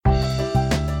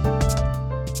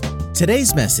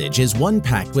Today's message is one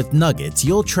packed with nuggets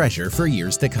you'll treasure for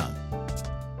years to come.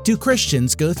 Do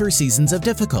Christians go through seasons of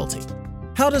difficulty?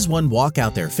 How does one walk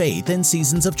out their faith in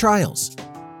seasons of trials?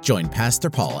 Join Pastor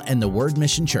Paul and the Word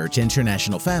Mission Church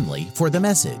International family for the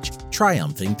message,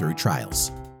 Triumphing Through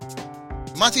Trials.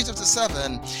 Matthew chapter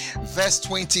 7, verse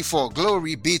 24.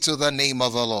 Glory be to the name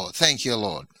of the Lord. Thank you,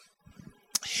 Lord.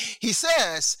 He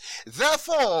says,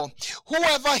 therefore,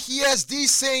 whoever hears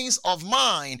these sayings of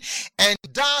mine and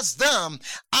does them,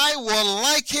 I will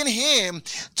liken him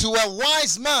to a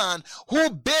wise man who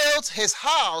built his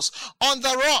house on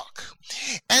the rock.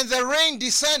 And the rain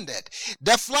descended,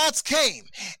 the floods came,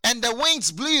 and the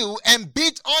winds blew and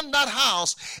beat on that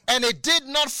house, and it did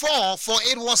not fall, for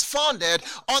it was founded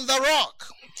on the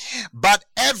rock. But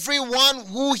everyone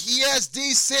who hears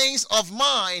these sayings of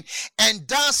mine and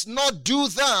does not do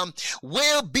them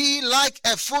will be like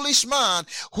a foolish man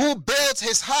who built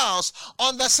his house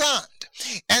on the sand.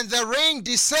 And the rain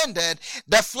descended,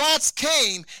 the floods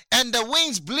came, and the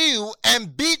winds blew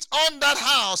and beat on that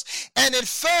house, and it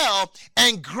fell,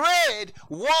 and great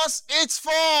was its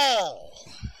fall.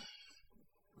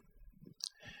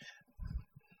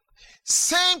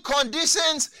 Same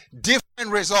conditions,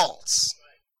 different results.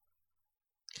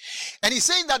 And he's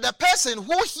saying that the person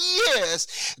who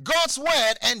hears God's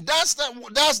word and does them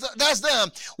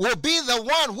will be the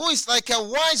one who is like a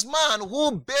wise man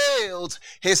who built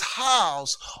his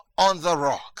house on the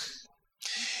rock.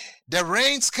 The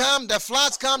rains come, the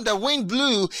floods come, the wind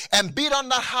blew and beat on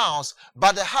that house,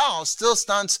 but the house still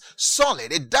stands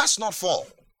solid. It does not fall.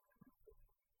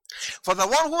 For the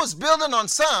one who is building on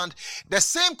sand, the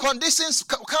same conditions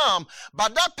come,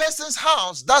 but that person's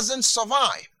house doesn't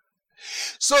survive.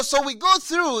 So we go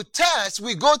through tests,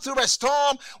 we go through a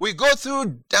storm, we go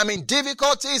through,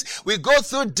 difficulties, we go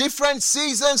through different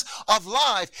seasons of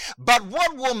life. But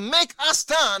what will make us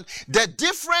stand, the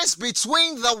difference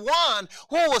between the one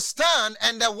who will stand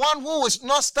and the one who will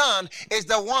not stand is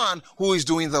the one who is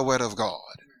doing the word of God.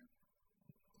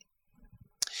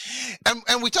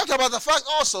 And we talked about the fact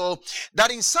also that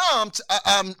in Psalms,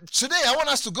 today I want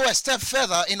us to go a step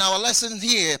further in our lesson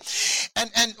here.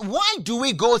 And why do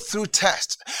we go through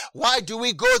tests? Why do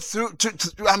we go through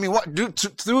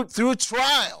through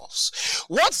trials?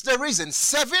 What's the reason?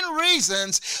 7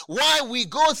 reasons why we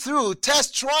go through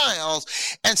test, trials,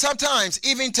 and sometimes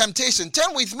even temptation.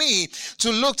 Turn with me to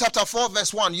Luke chapter 4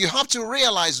 verse 1. You have to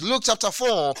realize Luke chapter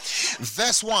 4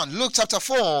 verse 1. Luke chapter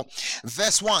 4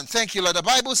 verse 1. Thank you, Lord. The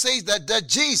Bible says that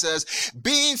Jesus,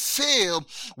 being filled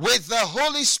with the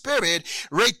Holy Spirit,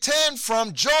 returned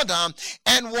from Jordan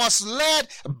and was led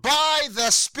by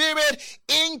the Spirit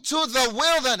into the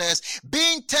wilderness,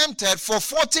 being tempted for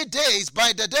 40 days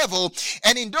by the devil.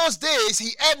 And in those days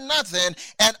he ate nothing,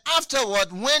 and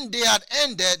afterward, when they had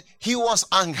ended, he was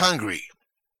hungry.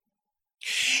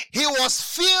 He was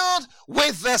filled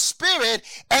with the Spirit,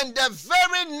 and the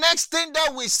very next thing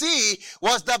that we see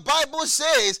was the Bible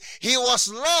says he was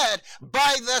led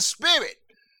by the Spirit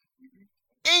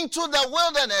into the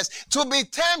wilderness to be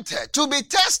tempted, to be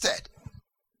tested.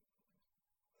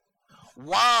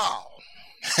 Wow.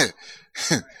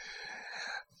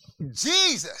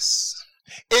 Jesus.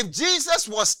 If Jesus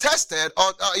was tested,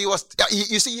 or he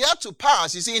had to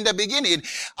pass. You see, in the beginning,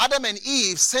 Adam and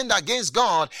Eve sinned against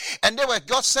God, and they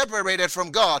got separated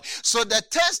from God. So the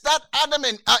test that Adam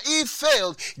and Eve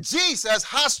failed, Jesus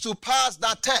has to pass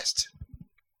that test.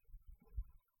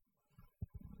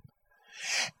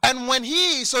 And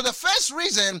so the first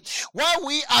reason why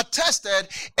we are tested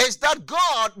is that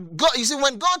God, you see,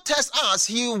 when God tests us,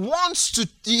 He will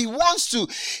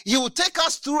take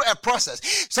us through a process.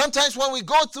 Sometimes when we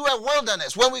go through a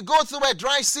wilderness, when we go through a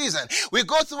dry season, we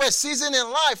go through a season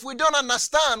in life, we don't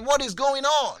understand what is going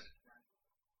on.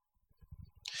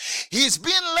 He's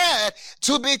being led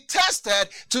to be tested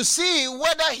to see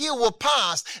whether he will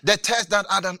pass the test that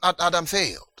Adam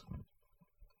failed.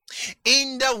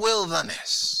 In the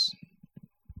wilderness.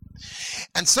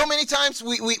 And so many times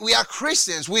we are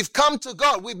Christians. We've come to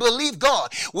God. We believe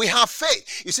God. We have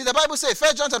faith. You see, the Bible says,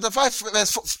 1 John chapter 5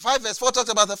 verse 4 talks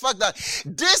about the fact that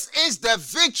this is the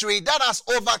victory that has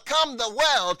overcome the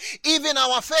world, even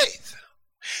our faith.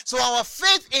 So our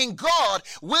faith in God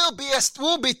will be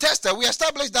tested. We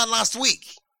established that last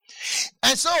week.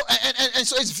 And so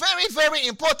it's very, very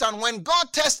important when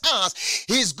God tests us,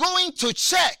 He's going to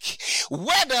check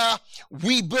whether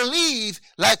we believe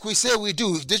like we say we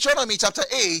do. Deuteronomy chapter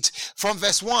 8 from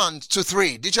verse 1 to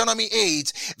 3. Deuteronomy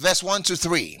 8 verse 1 to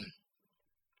 3.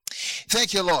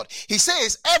 Thank you, Lord. He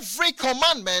says, every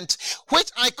commandment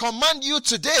which I command you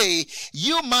today,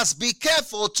 you must be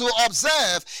careful to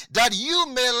observe, that you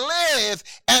may live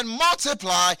and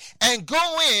multiply and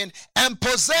go in and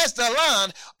possess the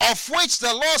land of which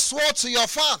the Lord swore to your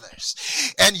fathers.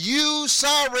 And you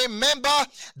shall remember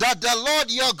that the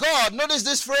Lord your God, notice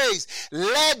this phrase,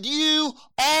 led you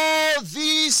all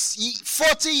these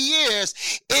 40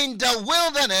 years in the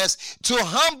wilderness to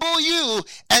humble you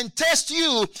and test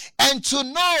you and to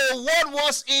know what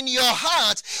was in your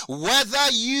heart, whether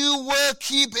you will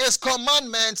keep his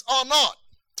commandments or not.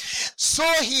 So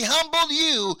he humbled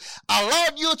you,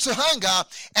 allowed you to hunger,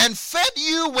 and fed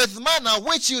you with manna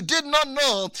which you did not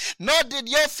know, nor did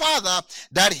your father,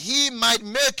 that he might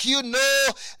make you know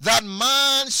that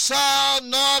man shall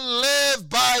not live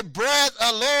by bread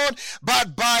alone,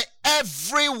 but by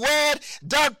every word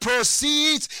that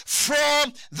proceeds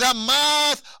from the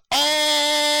mouth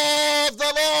of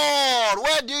the Lord.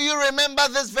 Where do you remember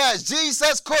this verse?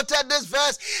 Jesus quoted this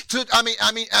verse to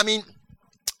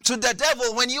to the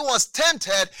devil when he was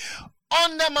tempted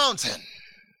on the mountain.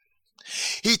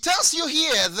 He tells you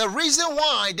here the reason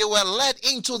why they were led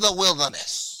into the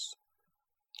wilderness.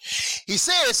 He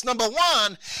says, number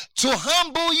one, to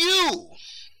humble you.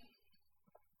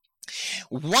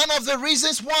 One of the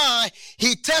reasons why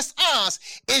he tests us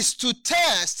is to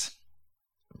test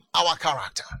our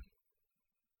character.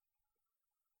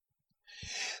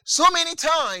 So many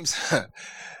times,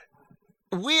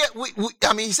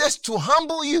 he says to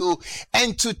humble you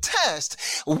and to test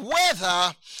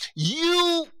whether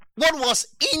what was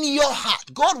in your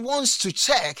heart. God wants to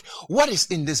check what is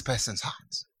in this person's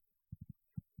heart.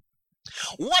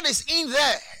 What is in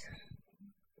there?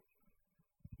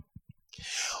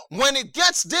 When it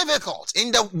gets difficult,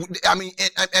 in the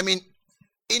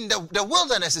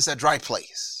wilderness is a dry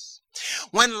place.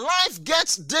 When life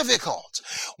gets difficult,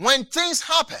 when things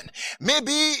happen,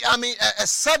 maybe, a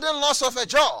sudden loss of a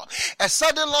job, a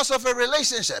sudden loss of a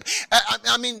relationship,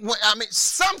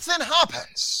 something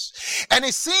happens, and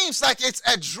it seems like it's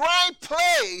a dry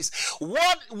place.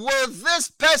 What will this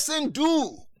person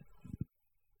do?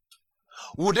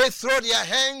 Would they throw their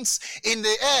hands in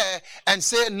the air and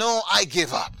say, no, I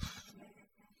give up?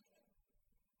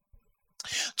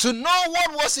 To know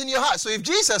what was in your heart. So if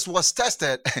Jesus was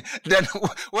tested, then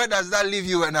where does that leave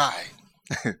you and I?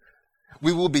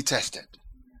 We will be tested.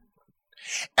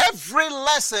 Every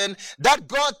lesson that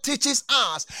God teaches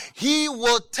us, he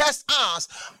will test us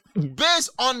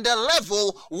based on the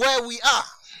level where we are.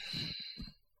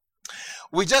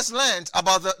 We just learned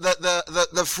about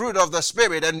the fruit of the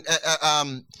Spirit and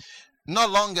not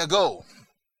long ago.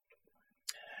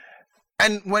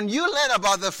 And when you learn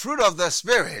about the fruit of the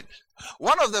Spirit,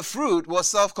 one of the fruit was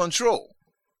self-control.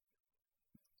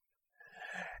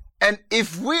 And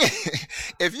if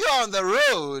you're on the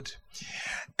road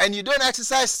and you don't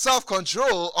exercise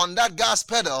self-control on that gas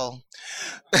pedal,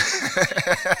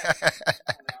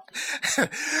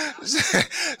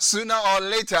 sooner or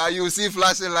later you will see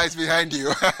flashing lights behind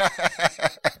you.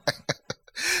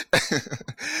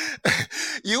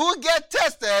 You will get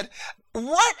tested,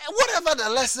 whatever the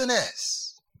lesson is,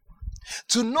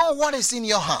 to know what is in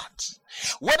your heart,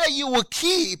 whether you will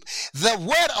keep the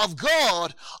word of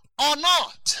God or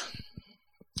not.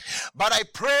 But I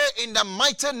pray in the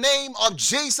mighty name of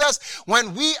Jesus,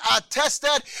 when we are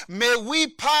tested, may we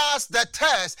pass the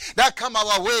test that come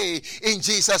our way in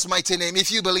Jesus' mighty name.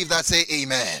 If you believe that, say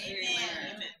amen.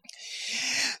 Amen.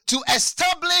 To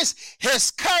establish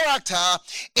his character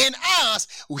in us,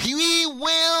 we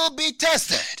will be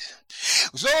tested.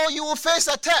 So you will face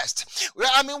a test.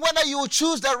 Whether you will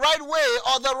choose the right way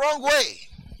or the wrong way.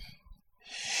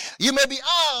 You may be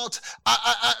out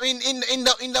in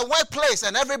the workplace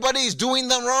and everybody is doing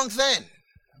the wrong thing.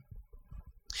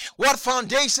 What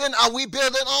foundation are we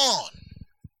building on?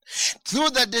 Through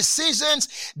the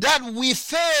decisions that we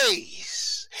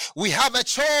face, we have a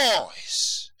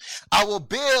choice. I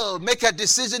will make a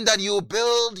decision that you will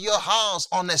build your house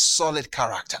on a solid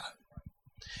character.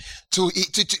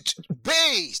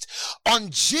 Based on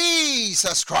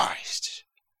Jesus Christ.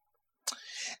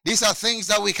 These are things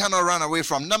that we cannot run away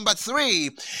from. Number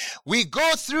 3, we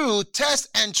go through tests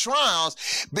and trials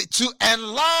to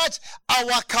enlarge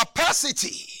our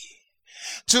capacity,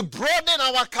 to broaden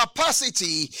our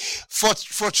capacity for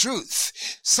truth.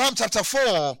 Psalm chapter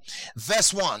 4,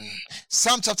 verse 1.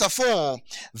 Psalm chapter 4,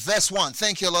 verse 1.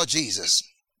 Thank you, Lord Jesus.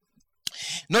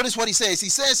 Notice what he says. He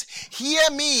says, hear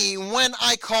me when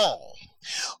I call.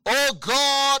 O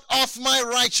God of my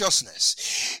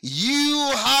righteousness,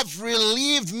 you have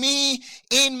relieved me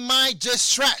in my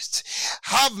distress.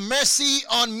 Have mercy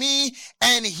on me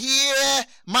and hear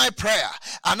my prayer.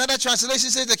 Another translation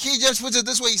says, the King James puts it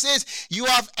this way. He says, you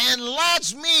have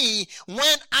enlarged me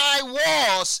when I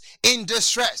was in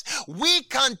distress. We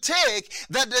can take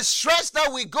the distress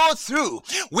that we go through.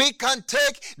 We can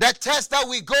take the test that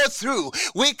we go through.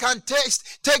 We can take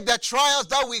the trials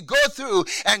that we go through.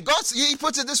 And God, he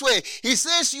puts it this way. He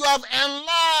says, you have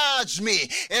enlarged me.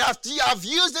 And I've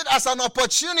used it as an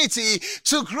opportunity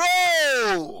to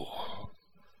grow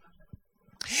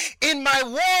in my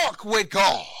walk with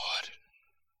God.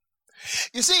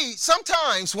 You see,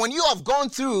 sometimes when you have gone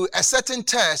through a certain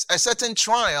test, a certain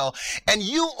trial, and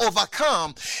you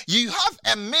overcome, you have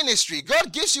a ministry.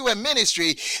 God gives you a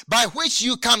ministry by which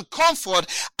you can comfort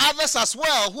others as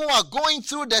well who are going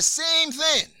through the same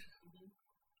thing.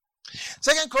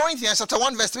 2 Corinthians chapter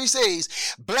 1 verse 3 says,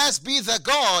 blessed be the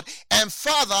God and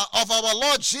Father of our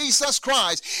Lord Jesus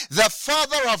Christ, the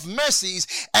Father of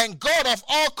mercies and God of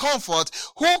all comfort,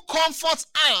 who comforts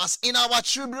us in our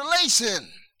tribulation,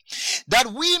 that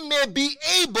we may be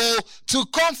able to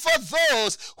comfort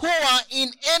those who are in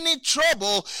any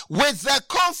trouble with the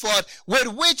comfort with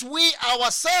which we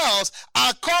ourselves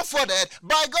are comforted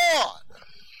by God.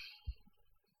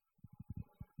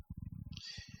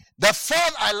 The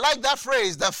Father, I like that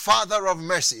phrase, the Father of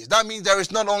mercies. That means there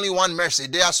is not only one mercy,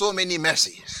 there are so many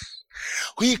mercies.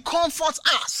 He comforts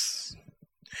us.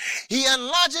 He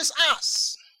enlarges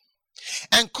us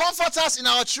and comforts us in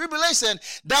our tribulation,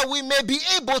 that we may be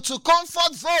able to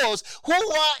comfort those who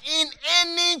are in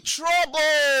any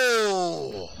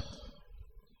trouble.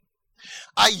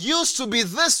 I used to be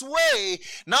this way.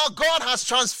 Now God has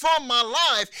transformed my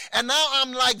life, and now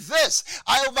I'm like this.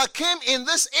 I overcame in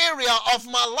this area of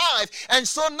my life, and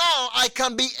so now I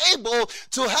can be able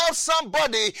to help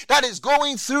somebody that is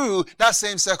going through that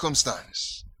same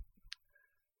circumstance.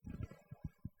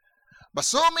 But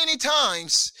so many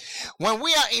times, when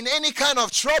we are in any kind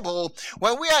of trouble,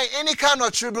 when we are in any kind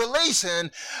of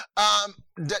tribulation,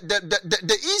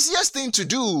 the easiest thing to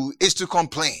do is to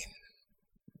complain.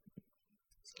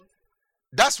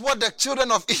 That's what the children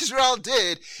of Israel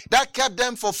did. That kept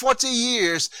them for 40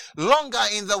 years longer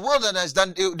in the wilderness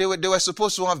than they were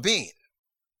supposed to have been.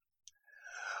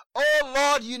 Oh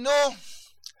Lord, you know,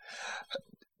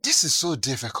 this is so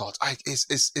difficult.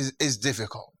 It's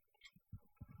difficult.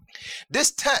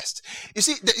 This test, you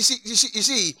see,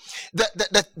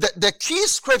 the key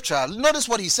scripture. Notice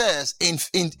what he says in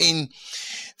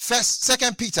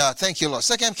Second Peter. Thank you, Lord.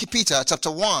 2 Peter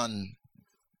chapter 1.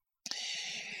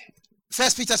 1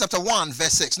 Peter chapter 1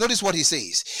 verse 6. Notice what he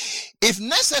says. If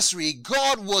necessary,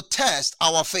 God will test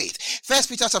our faith. 1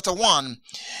 Peter chapter 1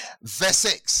 verse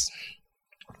 6.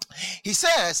 He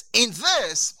says, in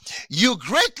this you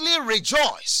greatly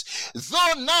rejoice,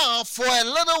 though now for a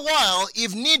little while,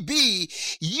 if need be,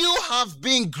 you have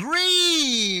been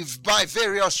grieved by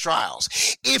various trials.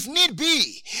 If need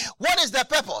be, what is the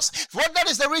purpose? That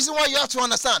is the reason why you have to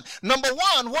understand. Number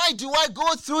one, why do I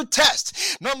go through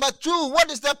tests? Number two,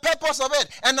 what is the purpose of it?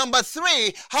 And number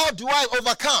three, how do I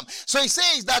overcome? So he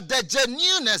says that the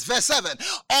genuineness, verse 7,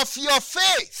 of your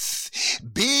faith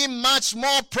be much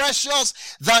more precious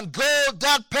than gold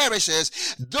that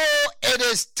perishes, though it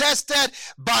is tested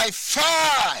by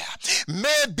fire,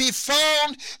 may be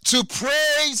found to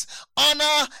praise,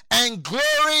 honor, and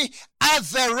glory at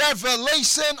the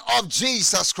revelation of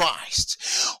Jesus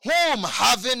Christ, whom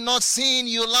having not seen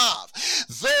you love,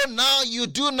 though now you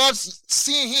do not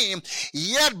see him,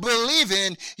 yet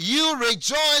believing you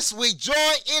rejoice with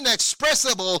joy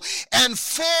inexpressible and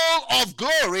full of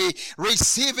glory,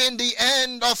 receiving the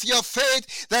end of your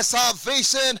faith, the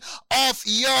salvation of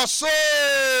your soul.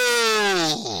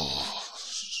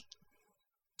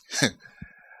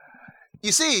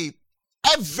 You see,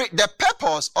 the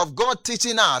purpose of God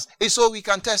teaching us is so we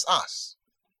can test us.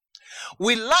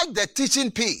 We like the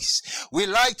teaching piece. We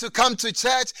like to come to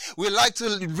church. We like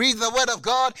to read the word of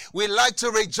God. We like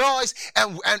to rejoice,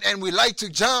 and we like to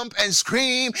jump and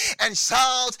scream and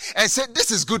shout and say,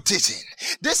 this is good teaching.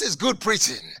 This is good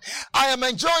preaching. I am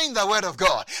enjoying the word of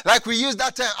God. Like we use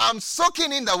that term, I'm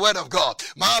soaking in the word of God.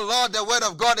 My Lord, the word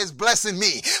of God is blessing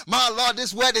me. My Lord,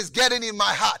 this word is getting in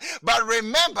my heart. But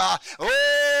remember,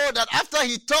 that after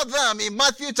he taught them in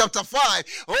Matthew chapter 5,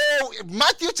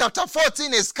 Matthew chapter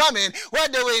 14 is coming, where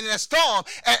they were in a storm,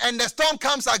 and the storm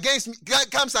comes against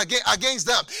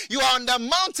them. You are on the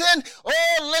mountain,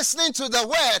 listening to the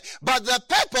word, but the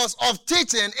purpose of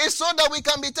teaching is so that we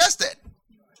can be tested.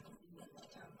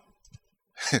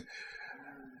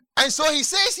 And so he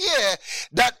says here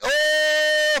that,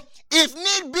 if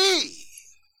need be,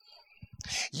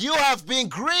 You have been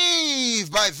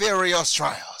grieved by various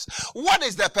trials. What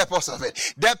is the purpose of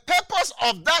it? The purpose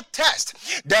of that test,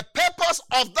 the purpose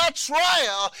of that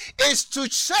trial is to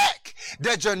check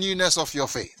the genuineness of your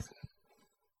faith.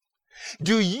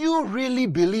 Do you really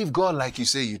believe God like you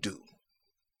say you do?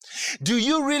 Do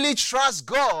you really trust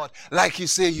God like you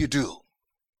say you do?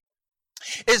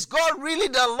 Is God really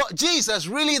Jesus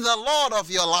really the Lord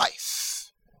of your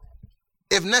life?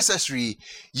 If necessary,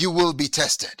 you will be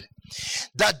tested.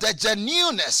 That the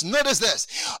genuineness, notice this,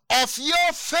 of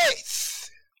your faith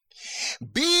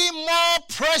be more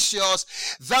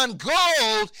precious than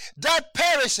gold that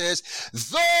perishes,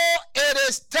 though it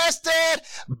is tested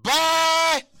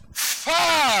by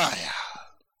fire,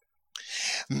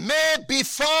 may be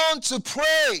found to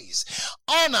praise,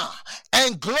 honor,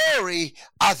 and glory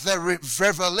at the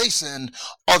revelation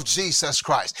of Jesus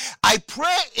Christ. I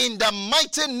pray in the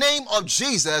mighty name of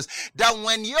Jesus that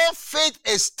when your faith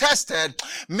is tested,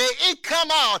 may it come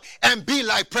out and be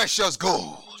like precious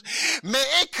gold. May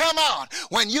it come out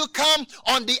when you come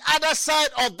on the other side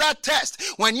of that test,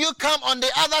 when you come on the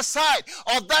other side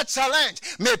of that challenge.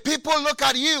 May people look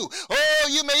at you. Oh,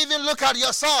 you may even look at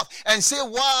yourself and say,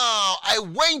 wow, I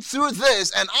went through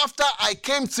this, and after I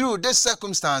came through this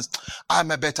circumstance,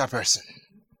 I'm a better person.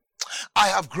 I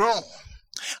have grown.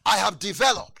 I have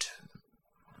developed.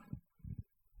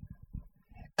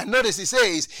 And notice he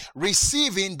says,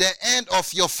 receiving the end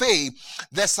of your faith,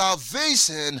 the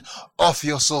salvation of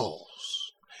your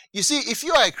souls. You see, if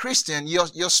you are a Christian,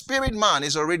 your spirit man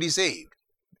is already saved.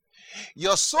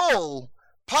 Your soul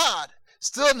part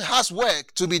still has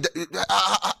work to be in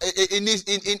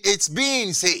its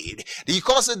being saved. He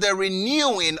calls it the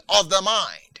renewing of the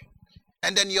mind.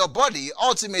 And then your body,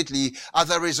 ultimately, at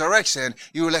the resurrection,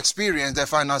 you will experience the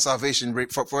final salvation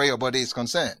for where your body is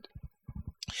concerned.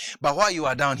 But while you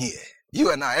are down here,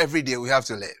 you and I, every day we have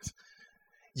to live.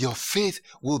 Your faith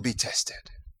will be tested.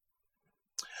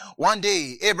 One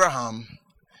day, Abraham,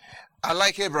 I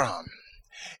like Abraham.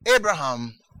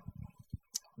 Abraham,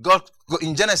 God,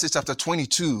 in Genesis chapter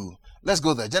 22, let's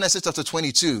go there. Genesis chapter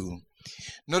 22.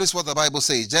 Notice what the Bible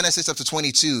says. Genesis chapter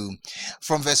 22,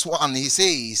 from verse 1, he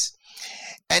says,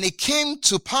 and it came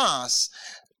to pass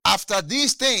after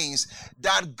these things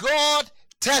that God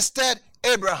tested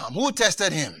Abraham. Who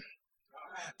tested him?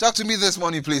 Talk to me this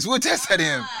morning, please. Who tested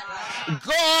him?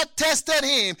 God tested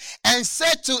him and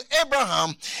said to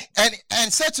Abraham,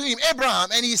 and said to him, Abraham,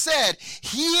 and he said,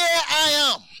 here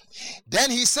I am.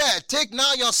 Then he said, take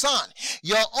now your son,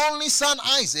 your only son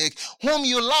Isaac, whom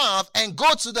you love, and go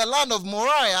to the land of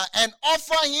Moriah and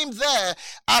offer him there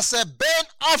as a burnt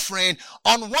offering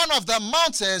on one of the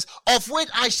mountains of which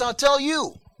I shall tell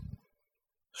you.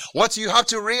 What you have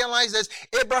to realize is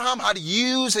Abraham had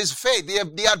used his faith.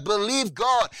 They had believed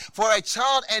God for a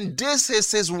child, and this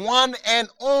is his one and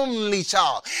only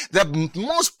child. The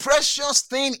most precious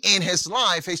thing in his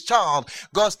life, his child.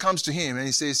 God comes to him and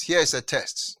he says, here's a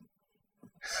test.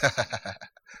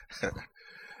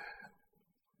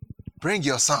 Bring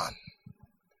your son.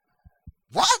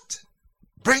 What?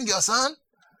 Bring your son?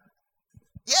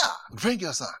 Yeah, bring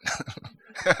your son.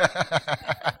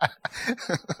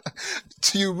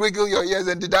 Do you wiggle your ears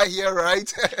and did I hear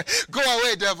right? Go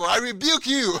away, devil. I rebuke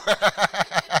you.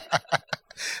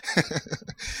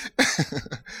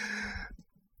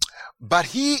 But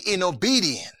he, in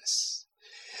obedience,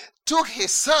 took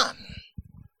his son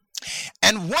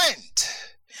and went.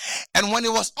 And when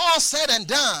it was all said and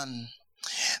done,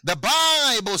 the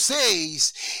Bible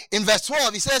says in verse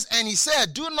 12, he says, and he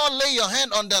said, do not lay your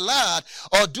hand on the lad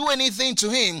or do anything to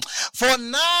him. For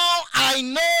now I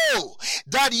know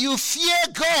that you fear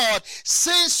God,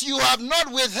 since you have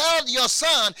not withheld your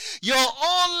son, your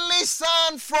only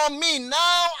son, from me.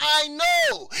 Now I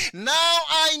know. Now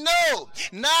I know.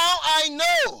 Now I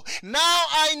know. Now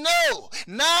I know.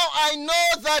 Now I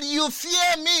know that you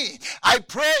fear me. I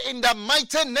pray in the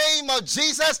mighty name of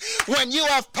Jesus, when you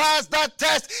have passed that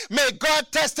test, may God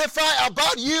testify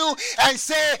about you and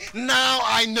say, now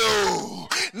I know.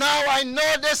 Now I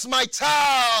know this my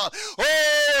child,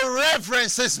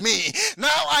 reverences me.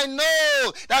 Now I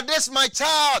know that this my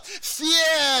child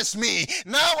fears me.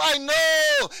 Now I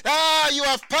know you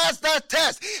have passed that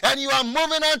test and you are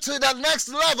moving on to the next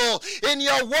level in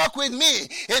your walk with me.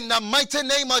 In the mighty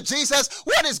name of Jesus,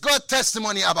 what is God's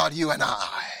testimony about you and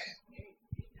I?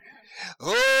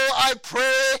 Oh, I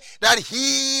pray that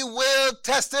he will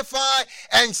testify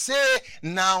and say,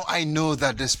 now I know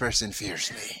that this person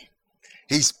fears me.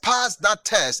 He's passed that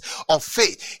test of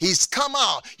faith. He's come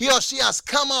out. He or she has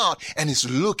come out and is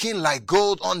looking like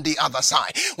gold on the other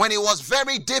side. When it was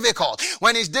very difficult,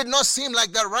 when it did not seem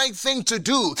like the right thing to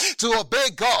do to obey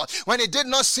God, when it did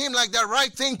not seem like the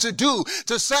right thing to do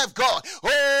to serve God,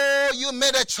 oh, you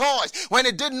made a choice. When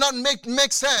it did not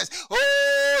make sense,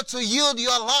 oh, to yield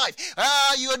your life,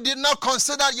 you did not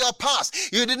consider your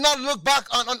past. You did not look back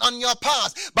on your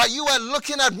past, but you were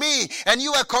looking at me and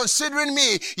you were considering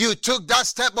me. You took that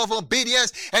step of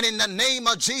obedience, and in the name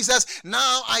of Jesus,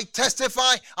 now I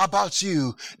testify about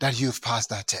you that you've passed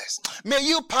that test. May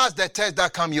you pass the test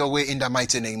that come your way in the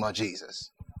mighty name of Jesus.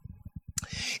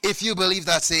 If you believe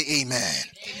that, say amen.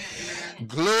 Amen.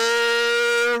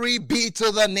 Glory be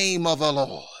to the name of the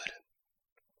Lord.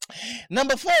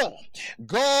 Number 4,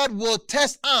 God will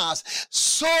test us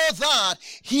so that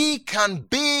he can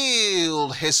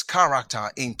build his character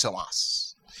into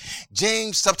us.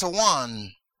 James chapter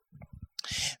 1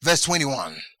 verse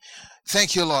 21.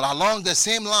 Thank you, Lord. Along the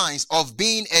same lines of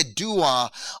being a doer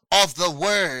of the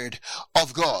word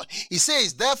of God. He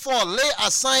says, therefore, lay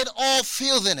aside all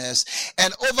filthiness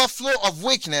and overflow of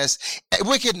wickedness,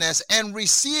 and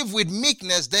receive with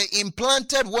meekness the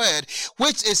implanted word,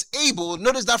 which is able,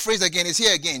 notice that phrase again, is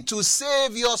here again, to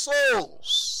save your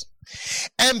souls.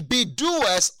 And be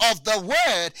doers of the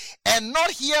word, and not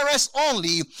hearers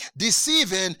only,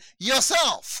 deceiving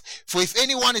yourself. For if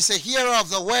anyone is a hearer of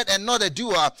the word and not a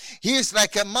doer, he is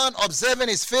like a man observing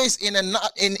his face in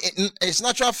his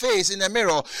natural face in a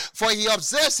mirror. For he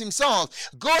observes himself,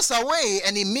 goes away,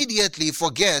 and immediately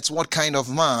forgets what kind of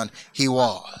man he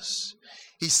was.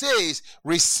 He says,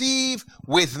 receive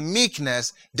with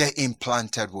meekness the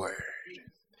implanted word.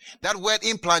 That word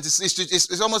implant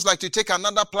is almost like to take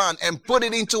another plant and put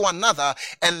it into another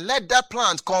and let that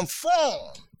plant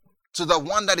conform to the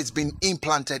one that it's been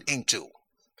implanted into.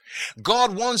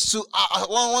 God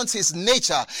wants his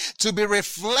nature to be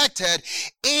reflected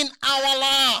in our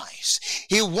lives.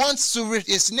 He wants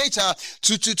his nature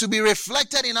to be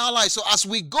reflected in our lives. So as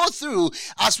we go through,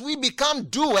 as we become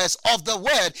doers of the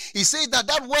word, he says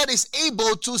that word is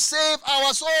able to save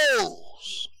our souls.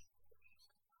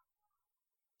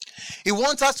 He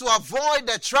wants us to avoid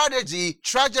the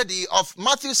tragedy of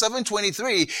Matthew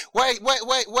 7:23,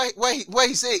 where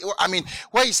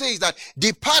he says that,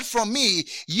 depart from me,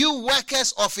 you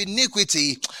workers of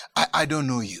iniquity, I don't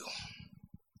know you.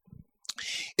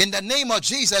 In the name of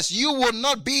Jesus, you will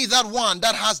not be that one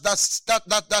that has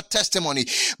that testimony,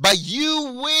 but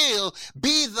you will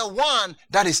be the one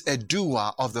that is a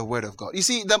doer of the word of God. You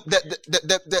see,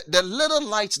 the little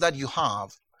light that you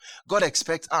have, God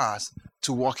expects us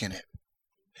to walk in it.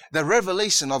 The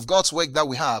revelation of God's work that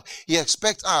we have, he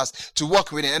expects us to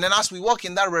walk with it. And then as we walk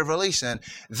in that revelation,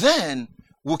 then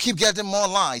we'll keep getting more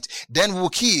light. Then we'll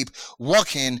keep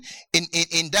walking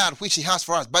in that which he has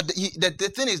for us. But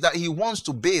the thing is that he wants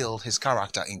to build his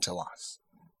character into us.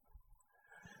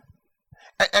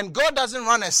 And God doesn't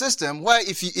run a system where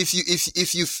if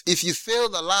you fail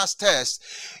the last test,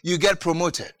 you get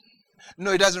promoted.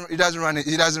 No, he doesn't run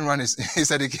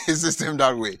his education system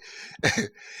that way.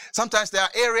 Sometimes there are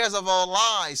areas of our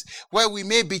lives where we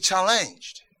may be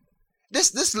challenged.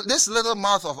 This little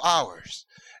mouth of ours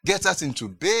gets us into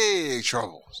big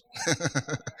troubles.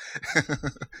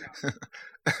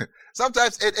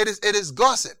 Sometimes it is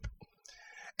gossip.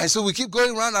 And so we keep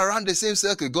going around the same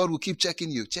circle. God will keep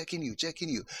checking you.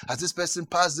 Has this person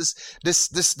passed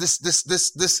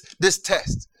this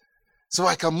test? So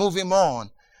I can move him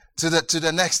on to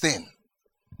the next thing.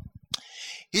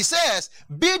 He says,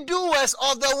 be doers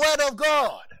of the word of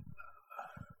God.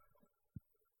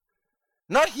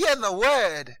 Not hear the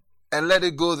word and let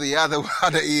it go the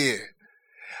other ear.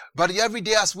 But every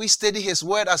day as we study his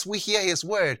word, as we hear his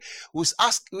word, we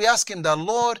ask him, the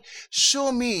Lord,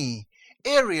 show me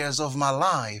areas of my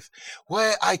life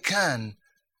where I can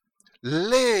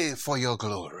live for your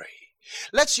glory.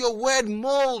 Let your word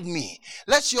mold me.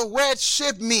 Let your word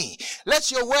shape me. Let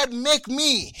your word make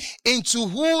me into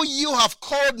who you have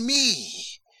called me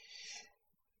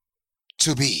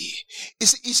to be. You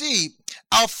see,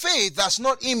 our faith does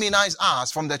not immunize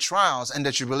us from the trials and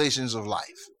the tribulations of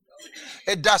life.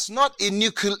 It does not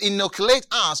inoculate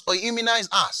us or immunize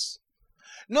us.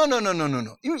 No.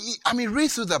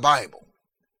 Read through the Bible.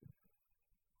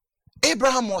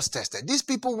 Abraham was tested. These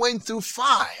people went through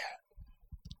fire.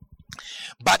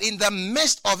 But in the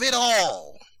midst of it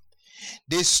all,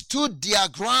 they stood their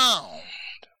ground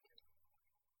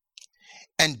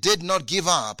and did not give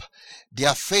up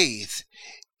their faith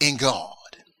in God.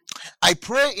 I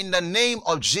pray in the name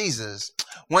of Jesus,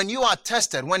 when you are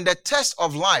tested, when the test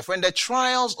of life, when the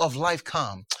trials of life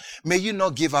come, may you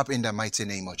not give up in the mighty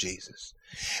name of Jesus.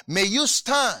 May you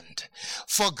stand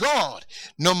for God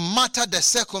no matter the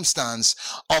circumstance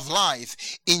of life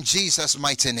in Jesus'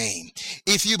 mighty name.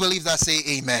 If you believe that, say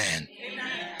amen.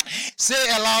 Amen. Say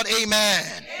aloud, amen.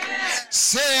 Amen.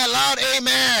 Say aloud,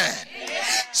 amen. Amen.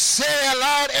 Say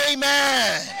aloud,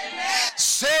 amen. Amen.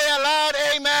 Say aloud,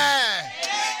 amen. Amen.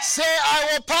 Say, I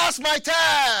will pass my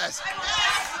test.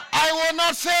 I will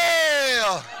not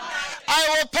fail. I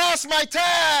will pass my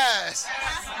test.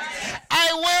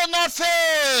 I will not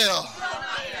fail.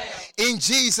 In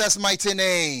Jesus' mighty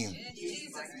name.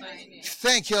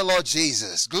 Thank you, Lord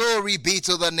Jesus. Glory be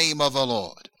to the name of the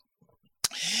Lord.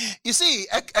 You see,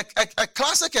 a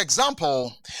classic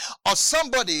example of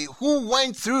somebody who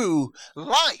went through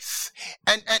life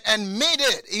and made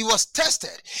it. He was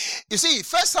tested. You see,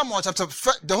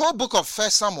 the whole book of 1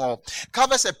 Samuel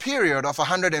covers a period of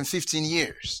 115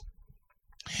 years.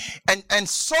 And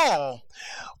Saul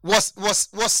was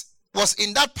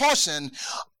in that portion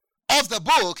of the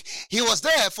book. He was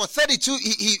there for 32.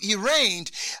 He reigned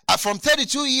from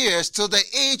 32 years to the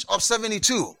age of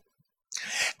 72.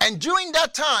 And during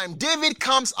that time, David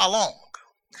comes along.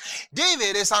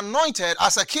 David is anointed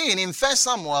as a king in 1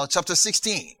 Samuel chapter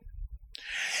 16.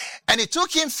 And it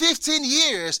took him 15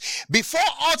 years before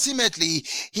ultimately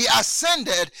he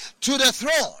ascended to the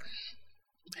throne.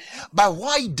 But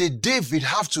why did David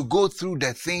have to go through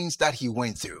the things that he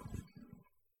went through?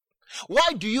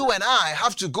 Why do you and I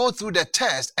have to go through the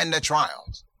tests and the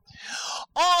trials?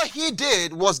 All he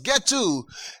did was get to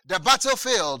the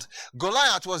battlefield.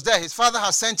 Goliath was there. His father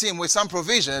had sent him with some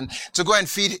provision to go and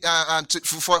feed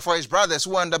for his brothers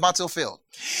who were on the battlefield.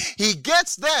 He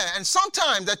gets there, and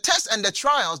sometimes the tests and the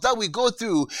trials that we go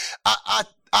through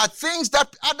are things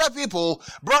that other people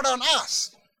brought on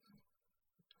us.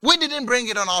 We didn't bring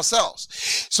it on ourselves.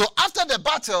 So after the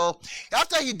battle,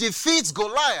 after he defeats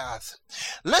Goliath,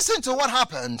 listen to what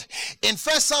happened in 1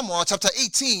 Samuel chapter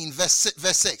 18, verse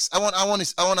 6. I want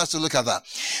us to look at that.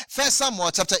 1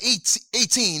 Samuel chapter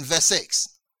 18, verse 6.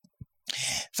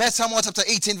 1 Samuel chapter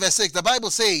 18, verse 6, the Bible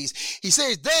says,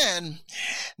 then,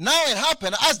 now it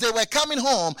happened as they were coming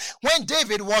home, when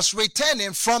David was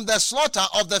returning from the slaughter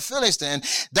of the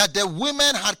Philistines, that the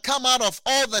women had come out of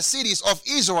all the cities of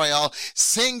Israel,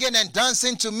 singing and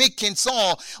dancing to meet King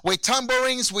Saul with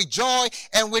tambourines, with joy,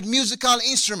 and with musical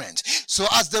instruments. So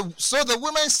the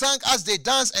women sang as they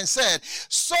danced and said,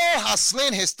 Saul has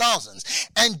slain his thousands,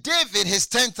 and David his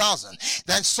 10,000.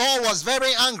 Then Saul was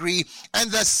very angry,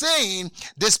 and the saying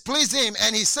displeased him,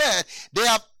 and he said, they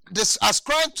have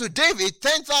ascribed to David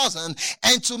 10,000,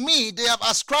 and to me they have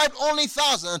ascribed only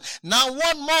 1,000. Now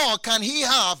what more can he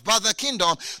have but the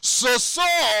kingdom? So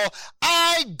Saul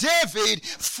eyed David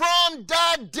from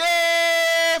that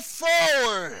day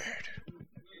forward.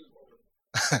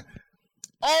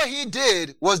 All he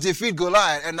did was defeat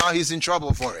Goliath, and now he's in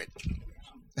trouble for it.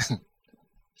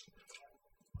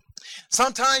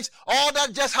 Sometimes all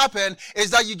that just happened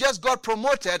is that you just got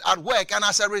promoted at work, and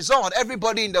as a result,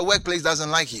 everybody in the workplace doesn't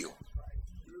like you.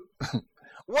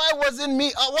 Why wasn't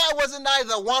I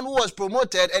the one who was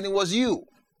promoted and it was you?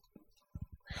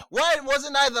 Why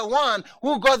wasn't I the one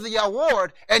who got the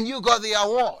award and you got the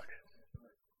award?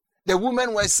 The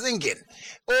women were singing,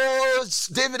 oh,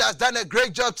 David has done a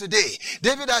great job today.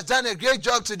 David has done a great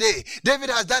job today. David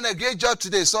has done a great job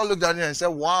today. Saul looked at him and said,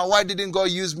 wow, why didn't God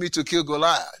use me to kill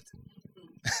Goliath?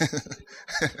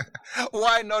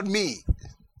 Why not me?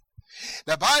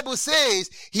 The Bible says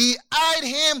he eyed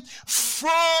him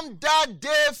from that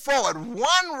day forward.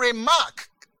 One remark,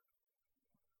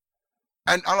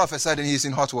 and all of a sudden he's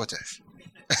in hot water.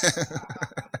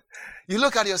 You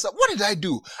look at yourself, what did I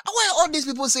do? Why are all these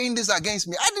people saying this against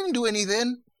me? I didn't do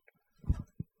anything.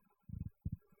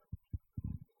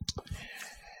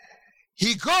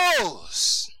 He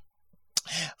goes.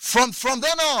 From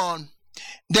then on,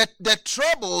 the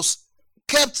troubles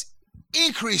kept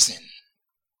increasing.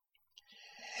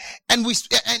 And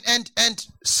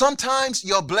sometimes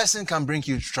your blessing can bring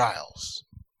you trials.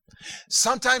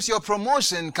 Sometimes your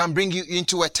promotion can bring you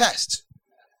into a test.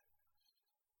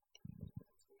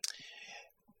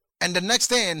 And the next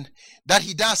thing that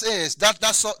he does is, that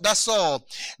Saul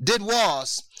did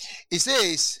was, it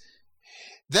says,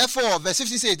 therefore, verse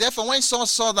 15 says, therefore when Saul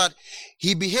saw that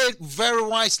he behaved very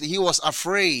wisely, he was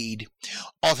afraid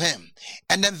of him.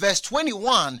 And then verse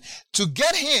 21, to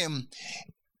get him,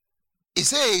 it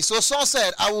says, so Saul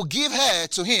said, I will give her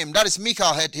to him, that is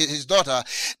Michal, his daughter,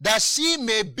 that she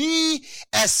may be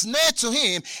a snare to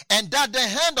him, and that the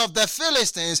hand of the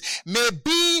Philistines may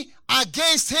be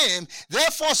against him.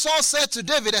 Therefore Saul said to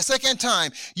David a second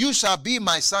time, you shall be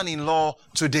my son-in-law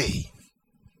today.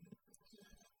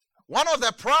 One of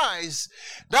the prize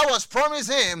that was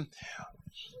promised him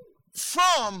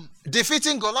from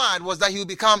defeating Goliath was that he will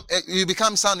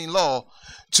become son-in-law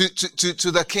to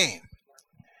the king.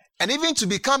 And even to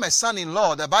become a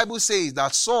son-in-law, the Bible says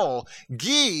that Saul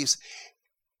gives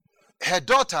his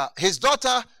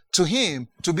daughter to him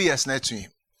to be a snare to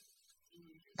him,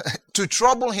 to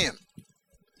trouble him,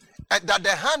 and that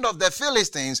the hand of the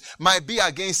Philistines might be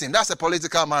against him. That's a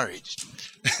political marriage.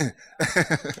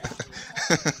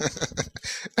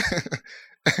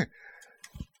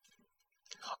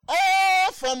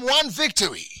 All from one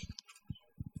victory.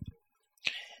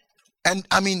 And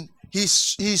I mean, he's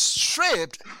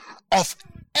stripped of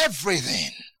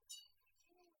everything.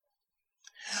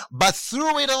 But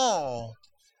through it all,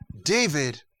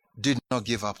 David did not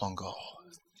give up on God.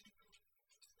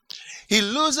 He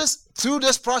loses, through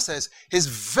this process, his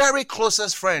very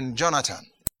closest friend, Jonathan.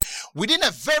 Within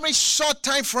a very short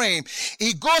time frame,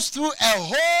 he goes through a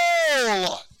whole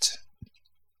lot.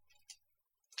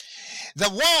 The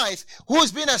wife,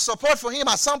 who's been a support for him,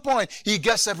 at some point, he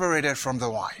gets separated from the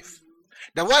wife.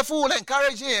 The wife who will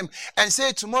encourage him and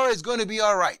say, tomorrow is going to be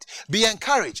all right. Be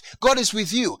encouraged. God is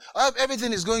with you.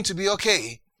 Everything is going to be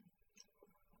okay.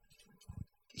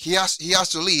 He has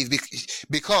to leave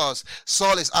because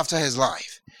Saul is after his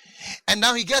life. And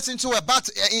now he gets into a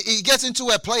battle. He gets into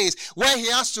a place where he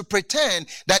has to pretend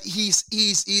that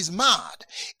he's mad.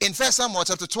 In 1 Samuel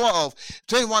chapter 12,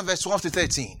 21 verse 12 to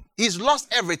 13. He's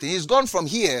lost everything. He's gone from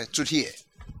here to here.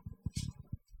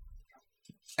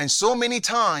 And so many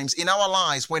times in our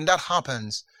lives, when that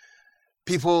happens,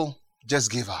 people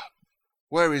just give up.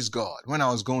 Where is God when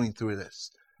I was going through this?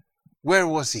 Where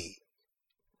was he?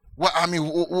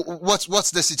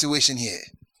 What's the situation here?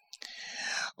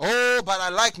 Oh, but I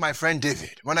like my friend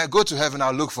David. When I go to heaven,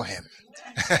 I'll look for him.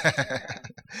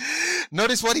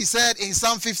 Notice what he said in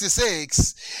Psalm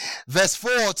 56, verse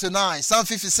 4 to 9. Psalm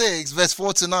 56, verse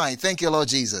 4 to 9. Thank you, Lord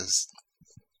Jesus.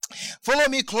 Follow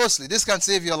me closely. This can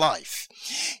save your life.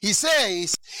 He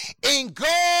says, in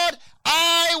God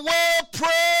I will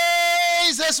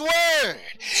praise his word.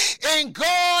 In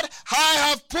God I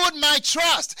have put my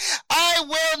trust. I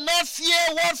will not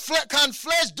fear what can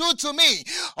flesh do to me.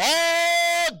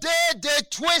 All day they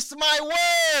twist my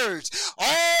words.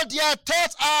 All their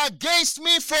thoughts are against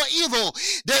me for evil.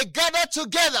 They gather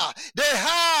together. They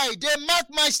hide. They mark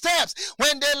my steps.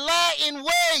 When they lie in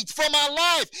wait for my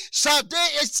life, shall they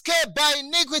escape by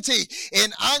iniquity?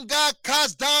 In anger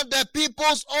cast down the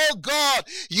peoples, O God.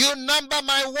 You number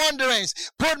my wanderings.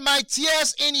 Put my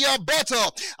tears in your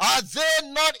bottle. Are they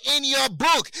not in your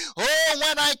book? Oh,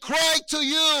 when I cry to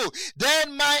you,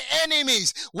 then my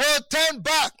enemies will turn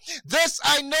back. This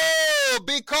I know,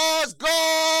 because God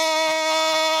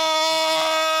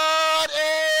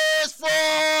is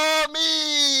for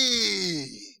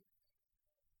me.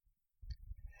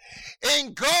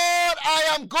 In God I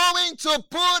am going to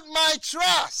put my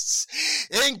trust.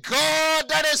 In God,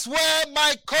 that is where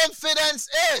my confidence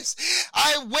is.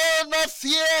 I will not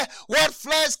fear what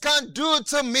flesh can do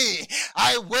to me.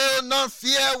 I will not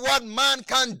fear what man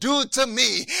can do to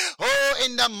me. Oh,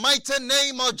 in the mighty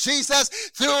name of Jesus,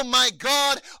 through my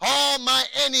God, all my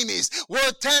enemies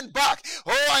will turn back.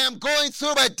 Oh, I am going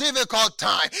through a difficult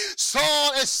time.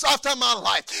 Saul is after my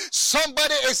life.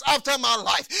 Somebody is after my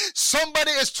life.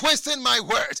 Somebody is twisting my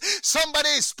words. Somebody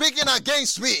is speaking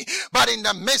against me. But in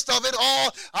the midst of it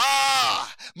all,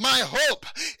 my hope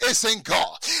is in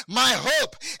God. My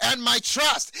hope and my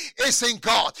trust is in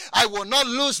God. I will not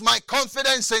lose my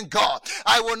confidence in God.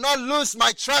 I will not lose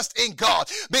my trust in God,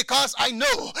 because I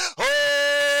know,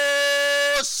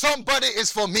 somebody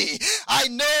is for me. I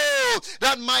know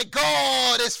that my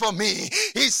God is for me.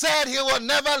 He said he will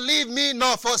never leave me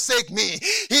nor forsake me.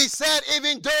 He said,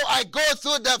 even though I go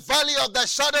through the valley of the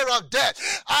shadow of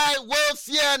death, I will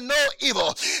fear no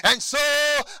evil. And so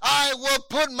I will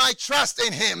put my trust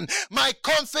in him. My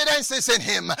confidence is in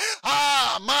him.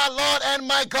 My Lord and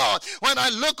my God. When I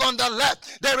look on the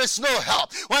left, there is no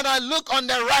help. When I look on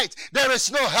the right, there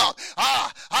is no help.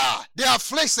 The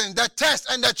affliction, the test,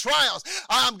 and the trials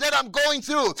that I'm going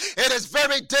through, it is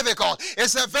very difficult.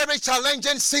 It's a very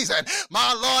challenging season.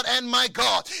 My Lord and my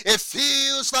God, it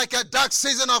feels like a dark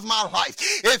season of my life.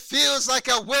 It feels like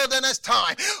a wilderness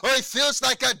time, or it feels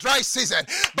like a dry season.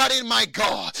 But in my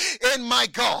God,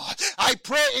 I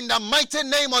pray in the mighty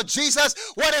name of Jesus,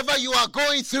 whatever you are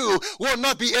going through will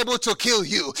not be able to kill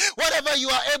you. Whatever you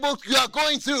are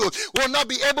going through will not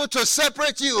be able to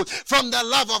separate you from the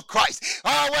love of Christ.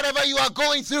 Whatever you are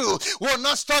going through will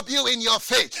not stop you in your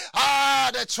faith. faith.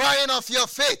 The trying of your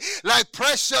faith like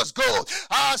precious gold.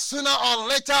 Sooner or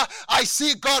later, I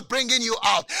see God bringing you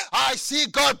out. I see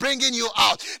God bringing you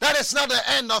out. That is not the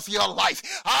end of your life.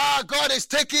 God is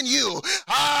taking you.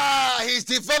 He's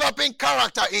developing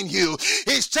character in you.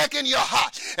 He's checking your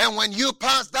heart. And when you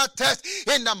pass that test,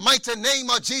 in the mighty name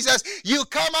of Jesus, you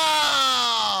come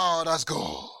out as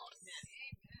gold.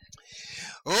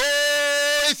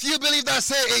 Oh, if you believe that,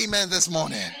 say amen this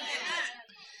morning.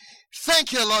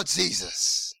 Thank you, Lord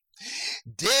Jesus.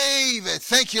 David,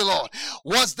 thank you, Lord,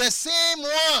 was the same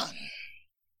one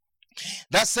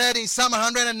that said in Psalm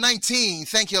 119,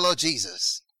 thank you, Lord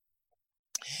Jesus.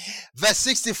 Verse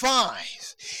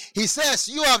 65, he says,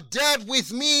 you have dealt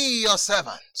with me, your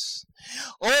servants.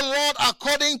 O Lord,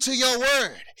 according to your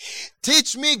word,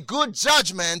 teach me good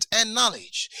judgment and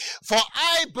knowledge, for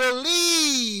I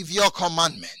believe your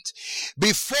commandment.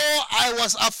 Before I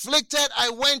was afflicted, I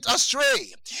went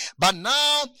astray, but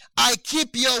now I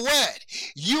keep your word.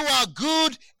 You are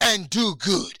good and do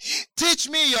good. Teach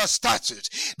me your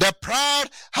statutes. The proud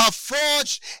have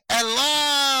forged a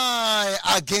lie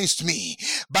against me,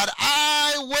 but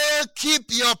I will keep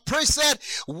your precept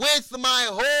with my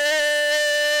whole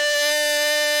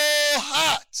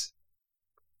heart.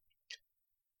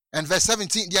 And verse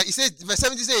 17, verse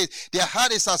 17 says, their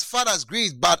heart is as far as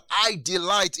greed, but I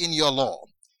delight in your law.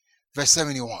 Verse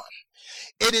 71,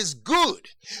 it is good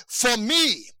for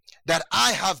me that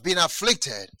I have been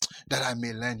afflicted, that I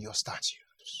may learn your statutes.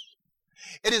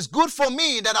 It is good for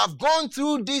me that I've gone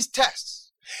through these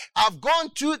tests. I've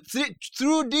gone through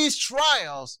these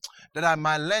trials, that I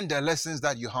might learn the lessons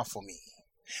that you have for me.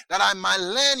 That I might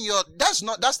learn that's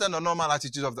not the normal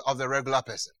attitude of the regular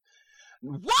person.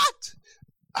 What?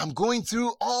 I'm going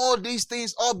through all these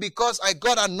things all because I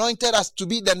got anointed as to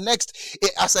be the next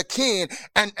as a king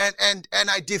and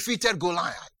I defeated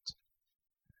Goliath.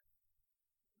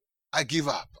 I give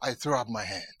up. I throw up my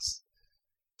hands.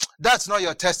 That's not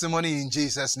your testimony in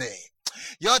Jesus' name.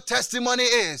 Your testimony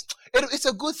is, it's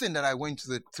a good thing that I went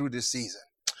through this season.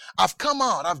 I've come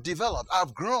out. I've developed.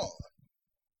 I've grown.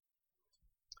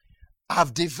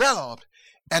 I've developed.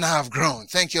 And I have grown.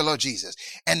 Thank you, Lord Jesus.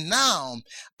 And now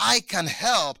I can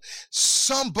help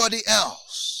somebody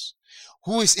else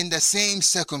who is in the same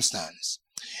circumstance.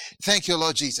 Thank you,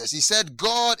 Lord Jesus. He said,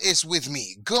 God is with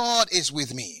me. God is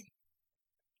with me.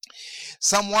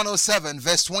 Psalm 107,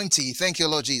 verse 20. Thank you,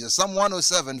 Lord Jesus. Psalm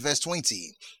 107, verse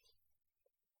 20.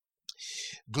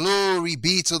 Glory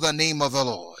be to the name of the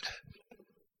Lord.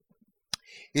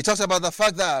 He talks about the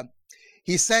fact that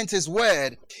he sent his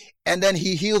word and then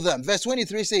he healed them. Verse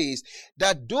 23 says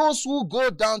that those who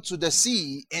go down to the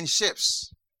sea in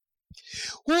ships,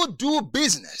 who do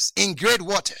business in great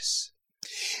waters,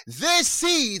 they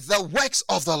see the works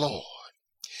of the Lord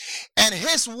and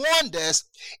his wonders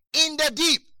in the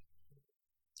deep.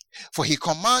 For he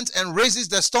commands and raises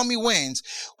the stormy winds,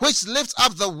 which lift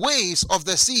up the waves of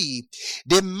the sea.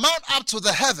 They mount up to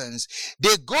the heavens.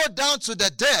 They go down to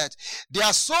the dead.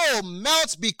 Their soul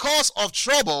melts because of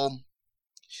trouble.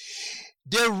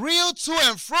 They reel to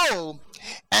and fro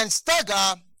and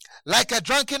stagger like a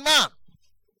drunken man.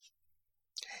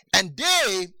 And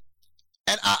they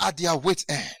are at their wit's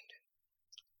end.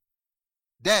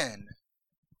 Then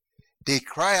they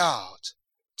cry out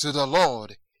to the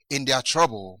Lord in their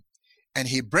trouble, and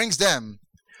he brings them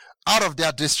out of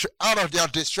their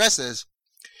distresses.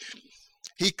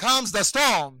 He calms the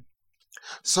storm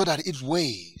so that its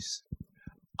waves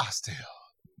are still.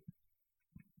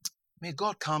 May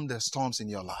God calm the storms in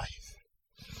your life.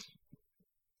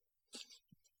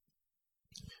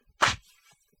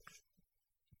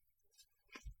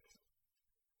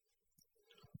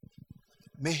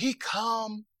 May he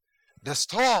calm the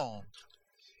storm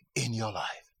in your life.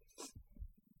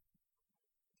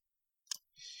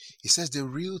 He says they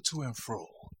reel to and fro.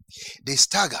 They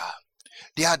stagger.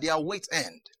 They are at their wit's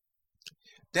end.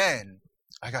 Then,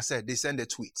 like I said, they send the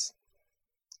tweets.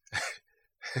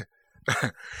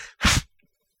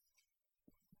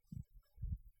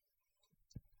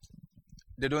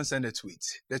 They don't send a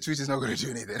tweet. The tweet is not going to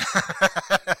do anything.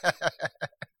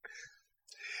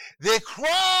 They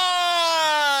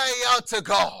cry out to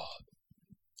God.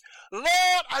 Lord,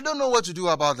 I don't know what to do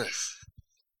about this.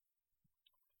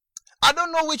 I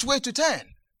don't know which way to turn.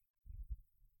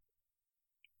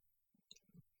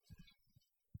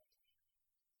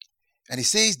 And he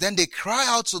says, then they cry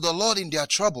out to the Lord in their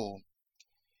trouble.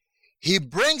 He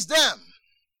brings them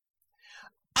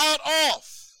out of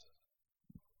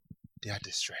their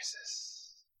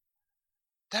distresses.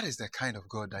 That is the kind of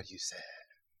God that you serve.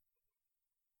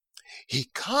 He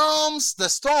calms the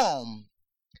storm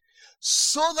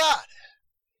so that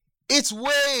its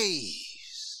waves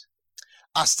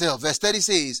are still. Verse 30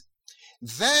 says,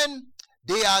 then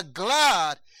they are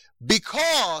glad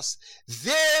because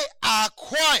they are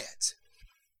quiet.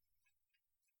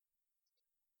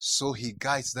 So he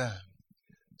guides them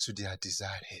to their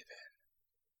desired haven.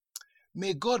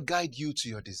 May God guide you to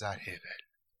your desired haven.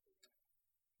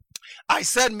 I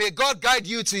said, may God guide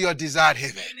you to your desired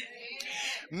haven.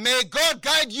 May God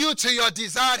guide you to your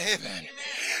desired haven.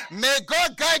 May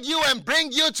God guide you and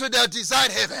bring you to the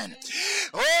desired haven.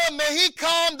 Oh, may he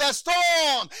calm the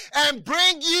storm and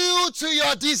bring you to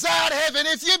your desired haven.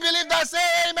 If you believe that,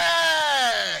 say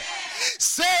amen.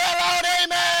 Say aloud,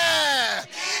 amen.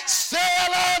 Say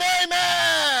aloud,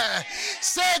 amen.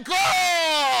 Say,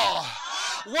 God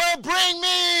will bring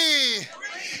me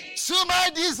to my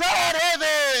desired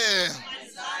heaven.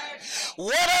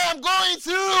 What I am going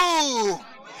through,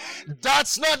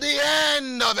 that's not the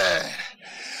end of it.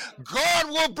 God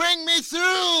will bring me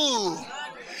through.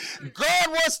 God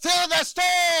will still the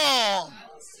storm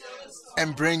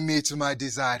and bring me to my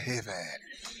desired haven.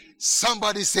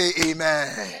 Somebody say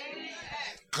amen.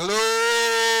 Glory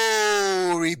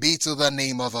be to the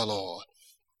name of the Lord.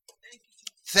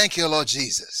 Thank you, Lord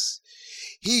Jesus.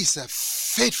 He's a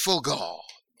faithful God.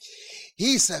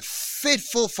 He's a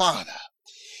faithful Father.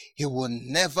 He will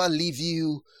never leave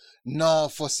you nor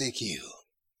forsake you.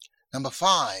 Number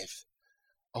 5,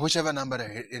 or whichever number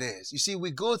it is. You see,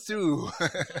 we go through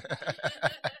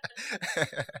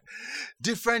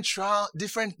different trials,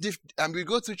 and we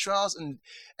go through trials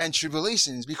and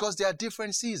tribulations because there are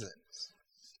different seasons.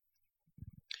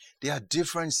 There are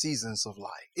different seasons of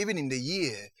life. Even in the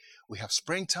year, we have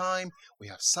springtime, we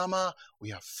have summer, we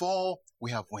have fall, we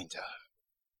have winter.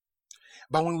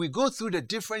 But when we go through the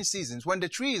different seasons, when the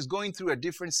tree is going through a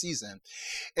different season,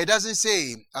 it doesn't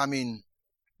say,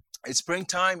 it's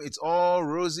springtime, it's all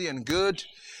rosy and good.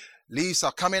 Leaves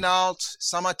are coming out.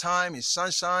 Summertime is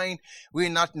sunshine. We're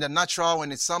not in the natural.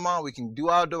 When it's summer, we can do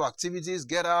outdoor activities,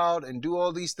 get out and do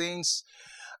all these things.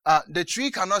 The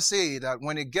tree cannot say that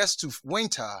when it gets to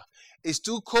winter, it's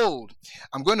too cold.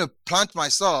 I'm going to plant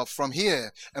myself from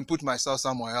here and put myself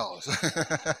somewhere else.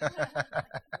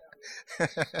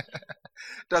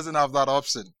 Doesn't have that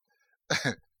option.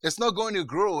 It's not going to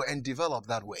grow and develop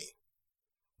that way.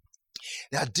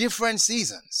 There are different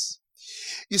seasons.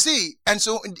 You see, and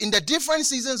so in the different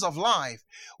seasons of life,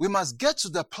 we must get to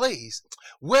the place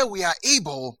where we are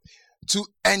able to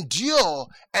endure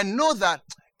and know that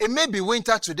it may be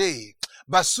winter today,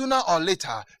 but sooner or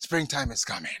later, springtime is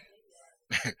coming.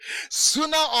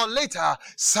 Sooner or later,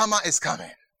 summer is coming.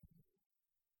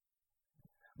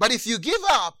 But if you give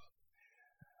up,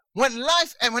 when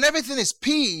life and when everything is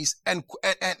peace and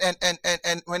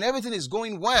when everything is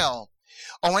going well,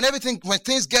 or when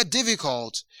things get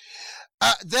difficult,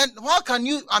 then how can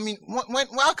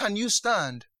you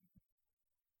stand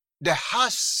the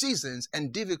harsh seasons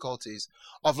and difficulties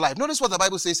of life? Notice what the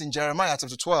Bible says in Jeremiah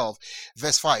chapter 12,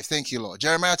 verse 5. Thank you, Lord.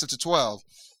 Jeremiah chapter 12,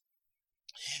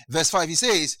 verse 5. He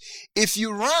says, if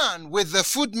you run with the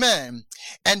footmen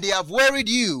and they have wearied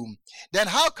you, then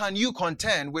how can you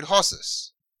contend with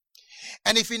horses?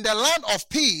 And if in the land of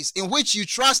peace in which you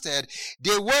trusted,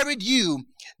 they wearied you,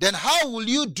 then how will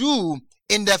you do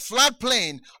in the flat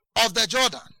plain of the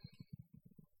Jordan?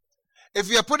 If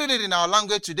we are putting it in our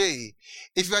language today,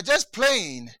 if you are just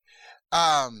playing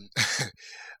on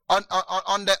a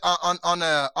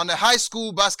high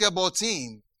school basketball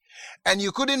team and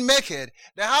you couldn't make it,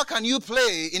 then how can you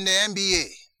play in the NBA?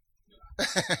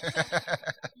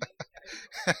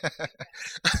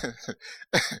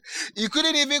 You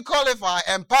couldn't even qualify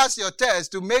and pass your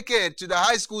test to make it to the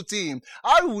high school team.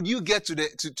 How would you get to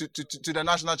the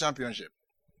national championship?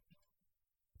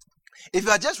 If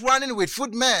you are just running with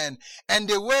footmen and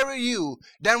they weary you,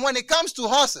 then when it comes to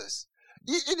horses,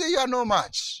 you are no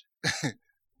match.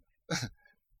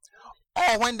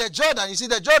 Or when the Jordan, you see,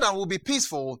 the Jordan will be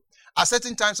peaceful at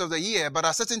certain times of the year, but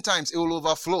at certain times it will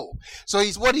overflow. So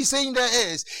what he's saying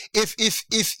there is,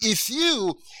 if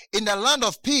you in the land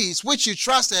of peace, which you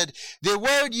trusted, they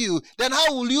wearied you, then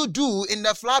how will you do in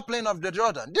the flat plain of the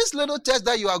Jordan? This little test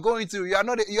that you are going through, you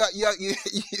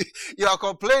are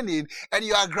complaining and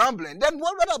you are grumbling. Then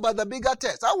what about the bigger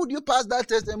test? How would you pass that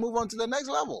test and move on to the next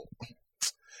level?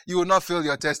 You will not fail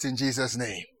your test in Jesus'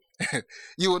 name.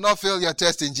 You will not fail your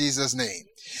test in Jesus' name.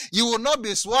 You will not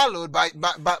be swallowed by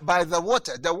the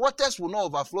water. The waters will not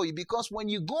overflow you, because when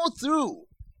you go through,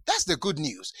 that's the good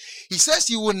news. He says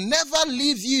he will never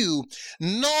leave you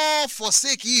nor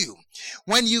forsake you.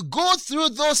 When you go through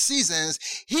those seasons,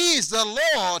 he is the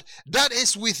Lord that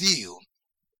is with you.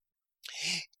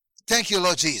 Thank you,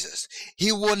 Lord Jesus.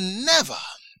 He will never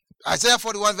Isaiah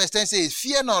 41 verse 10 says,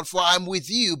 fear not, for I am with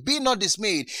you. Be not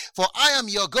dismayed, for I am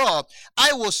your God.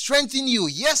 I will strengthen you.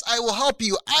 Yes, I will help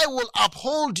you. I will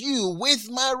uphold you with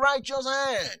my righteous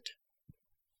hand.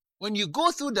 When you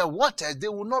go through the waters, they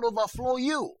will not overflow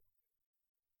you.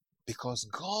 Because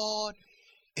God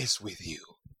is with you.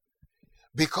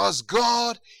 Because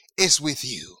God is with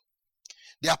you.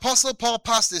 The Apostle Paul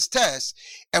passed this test,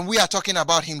 and we are talking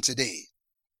about him today.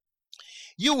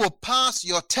 You will pass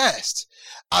your test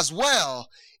as well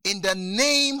in the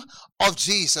name of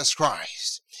Jesus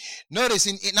Christ. Notice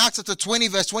in Acts chapter 20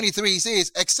 verse 23, he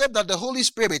says, except that the Holy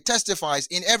Spirit testifies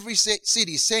in every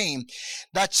city, saying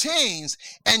that chains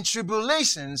and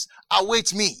tribulations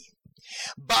await me.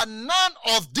 But none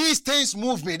of these things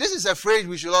move me. This is a phrase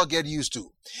we should all get used to.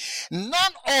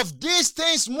 None of these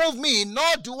things move me,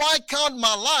 nor do I count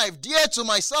my life dear to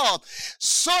myself,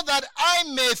 so that I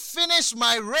may finish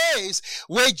my race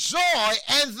with joy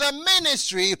and the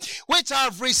ministry which I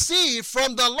have received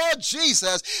from the Lord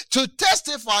Jesus to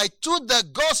testify to the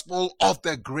gospel of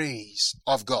the grace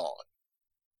of God.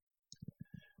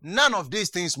 None of these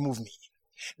things move me.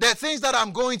 The things that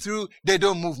I'm going through, they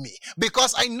don't move me.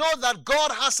 Because I know that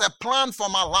God has a plan for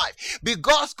my life.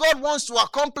 Because God wants to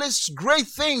accomplish great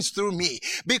things through me.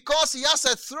 Because He has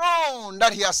a throne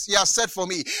that He has set for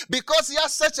me. Because He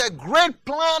has such a great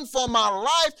plan for my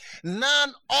life.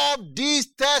 None of these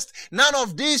tests, none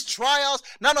of these trials,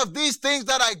 none of these things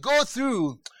that I go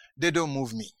through, they don't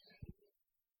move me.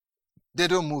 They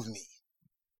don't move me.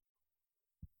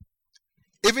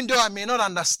 Even though I may not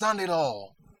understand it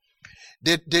all,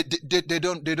 They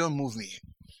don't move me.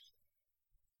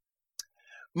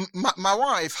 My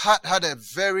wife had a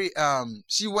very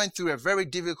she went through a very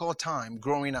difficult time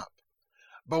growing up.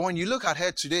 But when you look at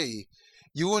her today,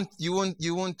 you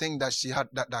won't think that she had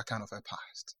that kind of a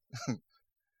past.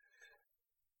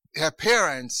 Her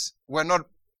parents were not,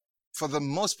 for the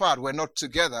most part, were not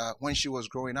together when she was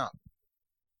growing up.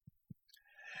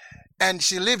 And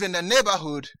she lived in a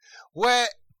neighborhood where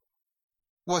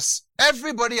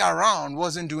everybody around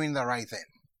wasn't doing the right thing.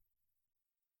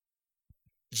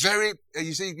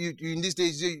 You say in these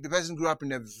days, the person grew up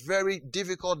in a very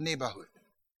difficult neighborhood.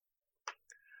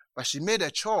 But she made a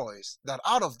choice that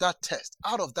out of that test,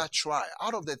 out of that trial,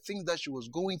 out of the things that she was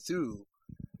going through,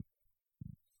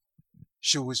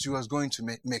 she was going to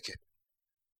make it.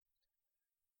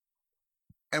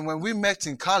 And when we met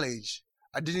in college,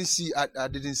 I didn't see that.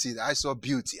 I saw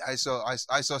beauty. I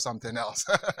saw something else.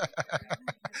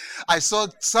 I saw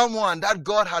someone that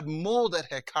God had molded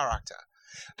her character.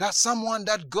 That's someone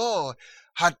that God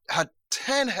had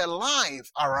turned her life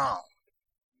around.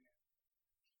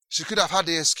 She could have had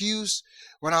the excuse,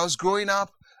 when I was growing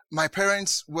up, my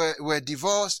parents were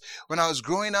divorced. When I was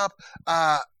growing up,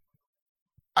 I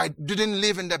didn't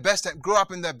grow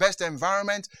up in the best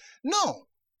environment. No.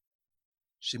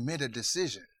 She made a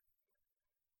decision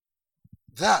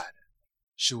that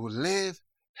she will live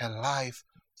her life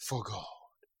for God.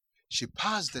 She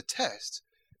passed the tests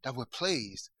that were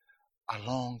placed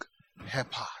along her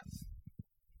path.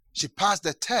 She passed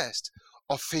the test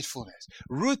of faithfulness.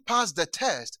 Ruth passed the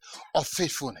test of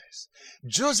faithfulness.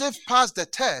 Joseph passed the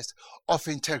test of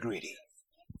integrity.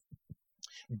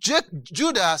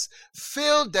 Judas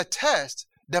failed the test,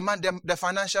 the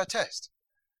financial test.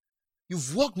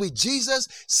 You've walked with Jesus,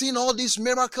 seen all these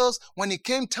miracles. When it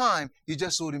came time, you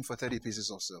just sold him for 30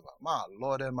 pieces of silver. My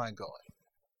Lord and my God.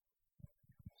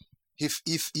 He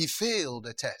failed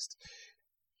the test.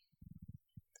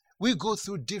 We go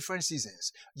through different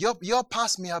seasons. Your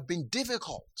past may have been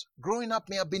difficult. Growing up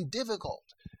may have been difficult.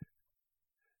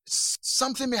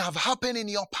 Something may have happened in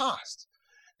your past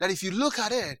that if you look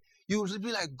at it, you will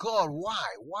be like, God, why?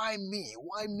 Why me?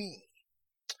 Why me?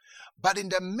 But in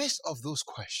the midst of those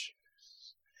questions,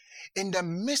 in the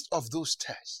midst of those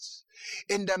tests,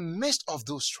 in the midst of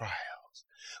those trials,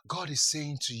 God is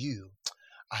saying to you,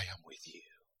 I am with you.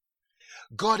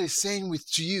 God is saying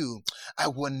to you, I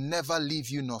will never leave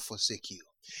you nor forsake you.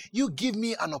 You give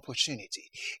me an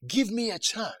opportunity. Give me a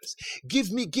chance.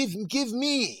 Give me.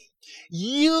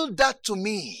 Yield that to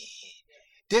me.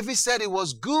 David said it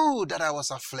was good that I was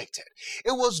afflicted.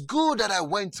 It was good that I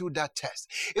went through that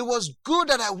test. It was good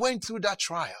that I went through that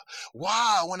trial.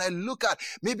 Wow, when I look at,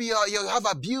 maybe you have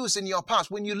abuse in your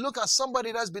past. When you look at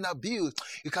somebody that's been abused,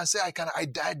 you can say, I can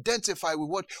identify with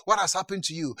what has happened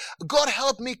to you. God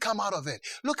help me come out of it.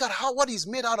 Look at what He's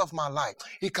made out of my life.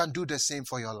 He can do the same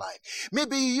for your life.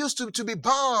 Maybe you used to be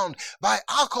bound by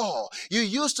alcohol. You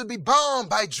used to be bound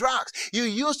by drugs. You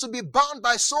used to be bound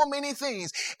by so many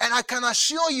things. And I can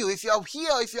assure assure you, if you are here,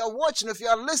 if you are watching, if you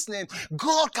are listening,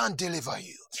 God can deliver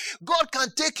you. God can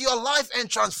take your life and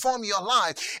transform your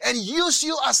life and use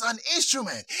you as an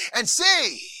instrument and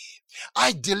say,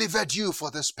 I delivered you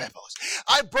for this purpose.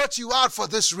 I brought you out for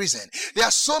this reason. There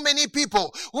are so many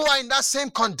people who are in that same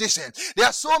condition. There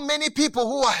are so many people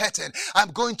who are hurting.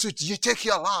 I'm going to take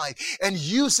your life and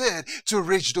use it to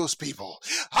reach those people.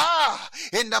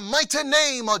 In the mighty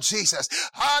name of Jesus.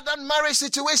 That marriage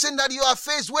situation that you are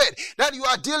faced with, that you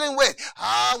are dealing with,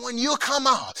 when you come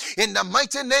out in the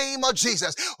mighty name of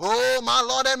Jesus, oh my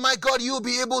Lord and my God, you'll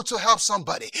be able to help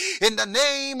somebody. In the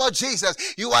name of Jesus,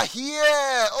 you are here.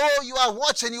 Oh, you are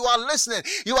watching, you are listening,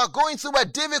 you are going through a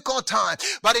difficult time,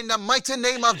 but in the mighty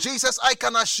name of Jesus, I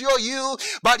can assure you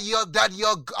that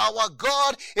our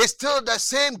God is still the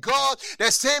same God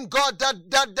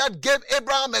that gave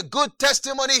Abraham a good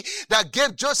testimony, that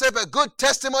gave Joseph a good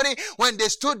testimony when they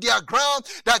stood their ground,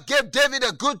 that gave David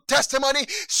a good testimony,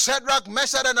 Shadrach,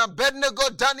 Meshach, and Abednego,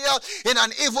 Daniel, in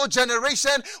an evil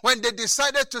generation, when they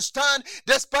decided to stand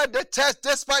despite the test,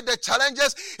 despite the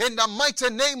challenges. In the mighty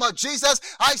name of Jesus,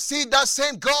 I see that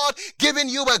same God giving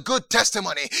you a good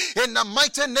testimony. In the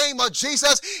mighty name of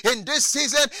Jesus, in this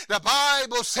season, the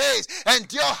Bible says,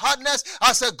 endure hardness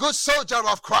as a good soldier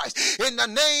of Christ. In the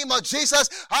name of Jesus,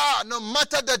 no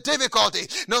matter the difficulty,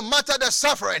 no matter the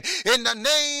suffering, in the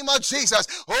name of Jesus,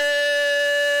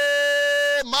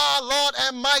 my Lord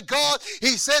and my God, he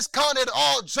says, count it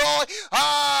all joy.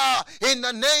 In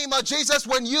the name of Jesus,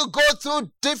 when you go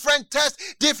through different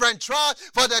tests, different trials,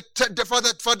 for those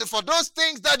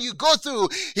things that you go through,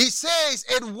 he says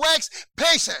it works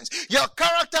patience. Your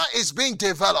character is being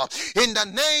developed. In the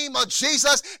name of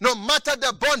Jesus, no matter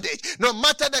the bondage, no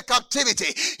matter the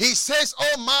captivity, he says,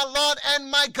 oh my Lord and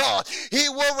my God, he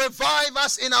will revive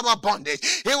us in our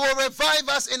bondage. He will revive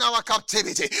us in our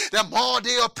captivity. The more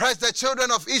they oppress the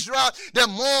children of Israel, the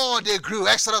more they grew.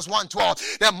 Exodus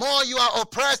 1:12. The more you are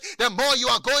oppressed, the more you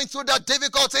are going through that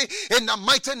difficulty. In the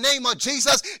mighty name of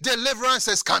Jesus, deliverance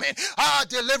is coming.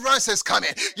 Deliverance is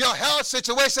coming. Your health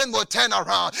situation will turn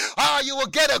around. You will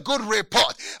get a good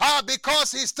report.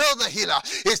 Because he's still the healer.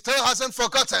 He still hasn't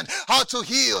forgotten how to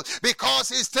heal, because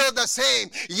he's still the same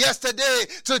yesterday,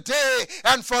 today,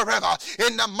 and forever.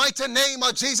 In the mighty name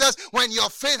of Jesus, when your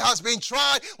faith has been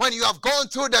tried, when you have gone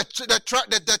through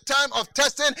the time of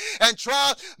testing and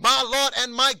trial, my Lord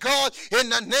and my God, in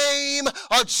the name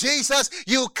of Jesus,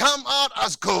 you come out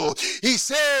as gold. He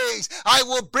says, I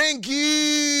will bring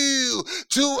you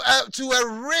to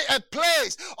a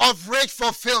place of rich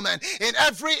fulfillment in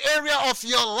every area of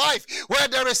your life where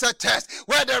there is a test,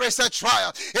 where there is a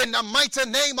trial. In the mighty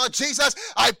name of Jesus,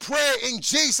 I pray in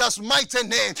Jesus' mighty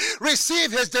name,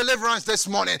 receive his deliverance this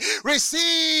morning.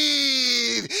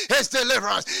 Receive his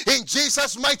deliverance in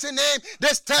Jesus' mighty name.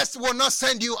 This test will not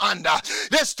send you under.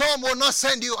 This storm will not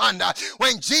send you under.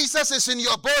 When Jesus is in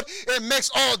your boat, it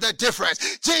makes all the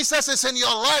difference. Jesus is in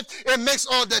your life, it makes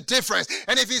all the difference.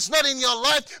 And if he's not in your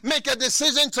life, make a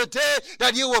decision today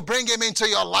that you will bring him into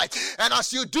your life. And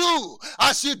as you do,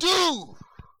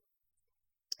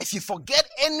 if you forget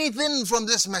anything from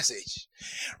this message,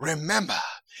 remember,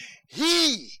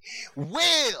 he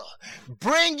will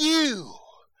bring you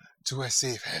to a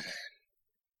safe haven.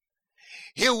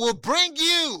 He will bring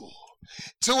you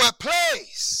to a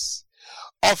place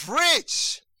of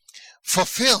rich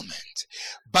fulfillment.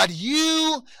 But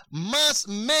you must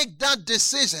make that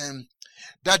decision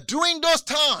that during those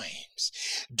times,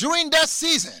 during that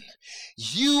season,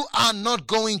 you are not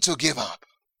going to give up.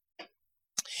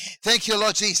 Thank you,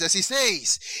 Lord Jesus. He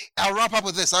says, I'll wrap up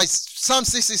with this. Psalm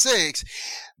 66,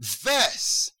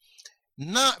 verse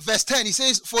 10, he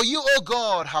says, for you, O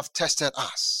God, have tested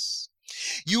us.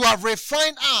 You have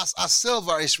refined us as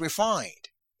silver is refined.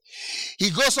 He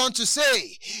goes on to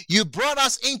say, you brought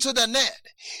us into the net.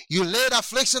 You laid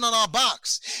affliction on our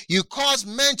backs. You caused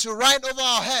men to ride over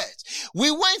our heads.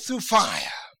 We went through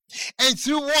fire and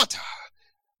through water.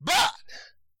 But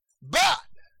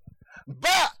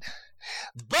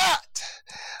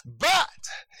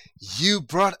you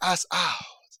brought us out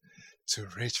to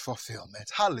rich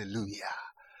fulfillment. Hallelujah.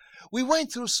 We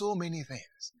went through so many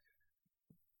things.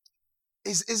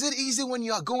 Is it easy when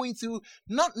you are going through?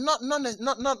 Not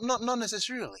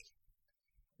necessarily.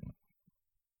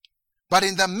 But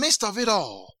in the midst of it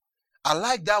all, I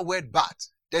like that word but.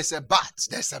 There's a but.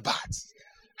 There's a but.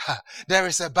 There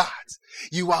is a but.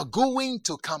 You are going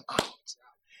to come out.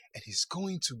 And he's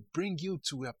going to bring you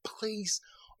to a place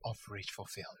of rich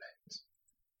fulfillment.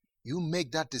 You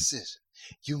make that decision.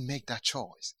 You make that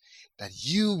choice that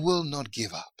you will not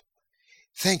give up.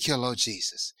 Thank you, Lord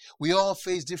Jesus. We all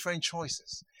face different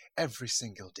choices every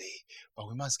single day. But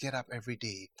we must get up every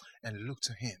day and look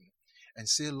to Him and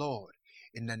say, Lord,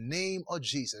 in the name of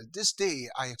Jesus, this day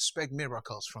I expect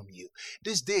miracles from you.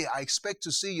 This day I expect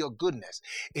to see your goodness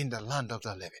in the land of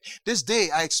the living. This day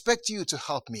I expect you to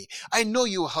help me. I know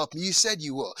you will help me. You said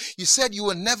you will. You said you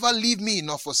will never leave me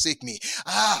nor forsake me.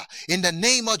 In the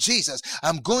name of Jesus,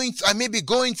 I may be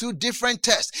going through different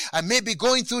tests. I may be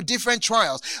going through different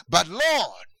trials. But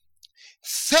Lord,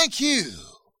 thank you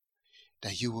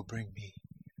that you will bring me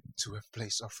to a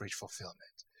place of rich fulfillment.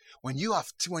 When you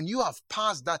have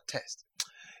passed that test,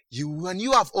 when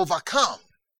you have overcome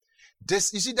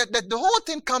this, you see that the whole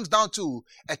thing comes down to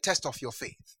a test of your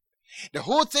faith. The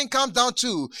whole thing comes down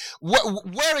to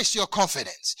where is your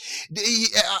confidence?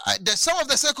 Some of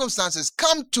the circumstances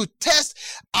come to test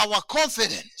our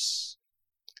confidence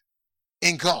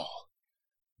in God.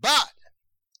 But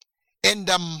in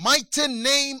the mighty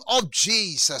name of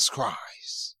Jesus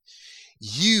Christ,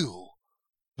 you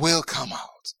will come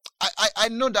out. I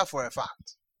know that for a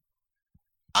fact.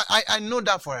 I know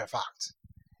that for a fact.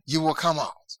 You will come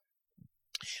out.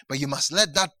 But you must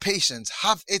let that patience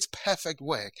have its perfect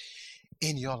work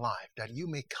in your life, that you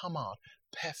may come out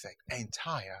perfect,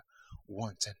 entire,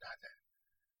 wanting nothing.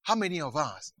 How many of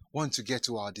us want to get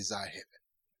to our desired heaven?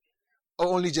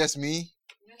 Oh, only just me?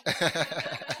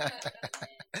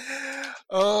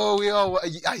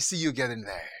 I see you getting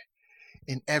there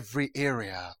in every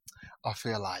area of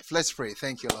your life. Let's pray.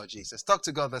 Thank you, Lord Jesus. Talk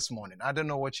to God this morning. I don't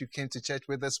know what you came to church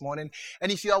with this morning.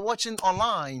 And if you are watching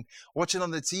online, watching on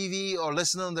the TV or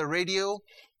listening on the radio,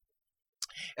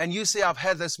 and you say, I've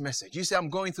heard this message. You say,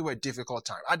 I'm going through a difficult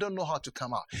time. I don't know how to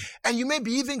come out. And you may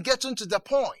be even getting to the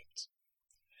point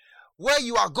where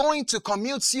you are going to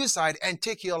commit suicide and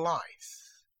take your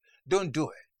life. Don't do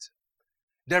it.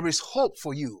 There is hope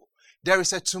for you. There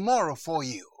is a tomorrow for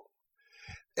you.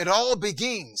 It all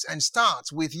begins and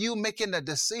starts with you making a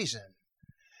decision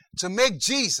to make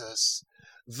Jesus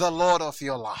the Lord of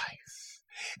your life.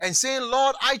 And saying,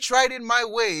 Lord, I tried it my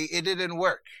way. It didn't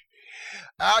work.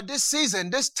 This season,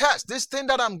 this test, this thing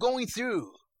that I'm going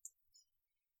through,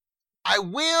 I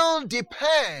will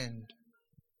depend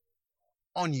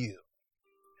on you.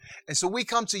 And so we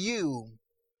come to you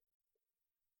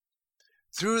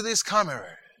through this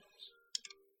camera.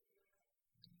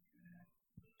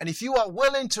 And if you are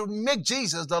willing to make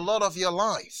Jesus the Lord of your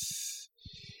life,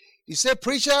 you say,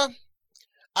 preacher,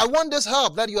 I want this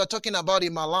help that you are talking about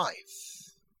in my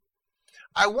life.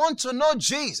 I want to know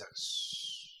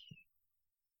Jesus.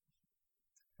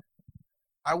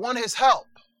 I want his help.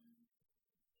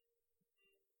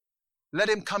 Let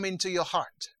him come into your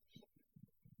heart.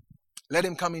 Let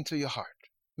him come into your heart.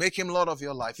 Make him Lord of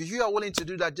your life. If you are willing to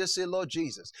do that, just say, Lord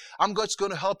Jesus, I'm just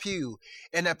going to help you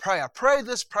in a prayer. Pray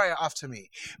this prayer after me.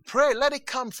 Pray, let it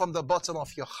come from the bottom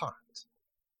of your heart.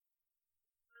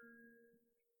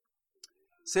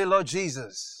 Say, Lord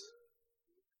Jesus,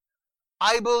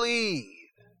 I believe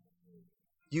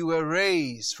you were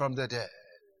raised from the dead.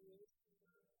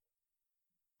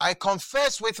 I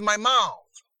confess with my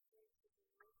mouth,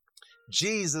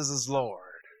 Jesus is Lord.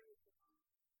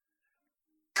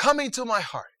 Come into my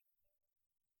heart.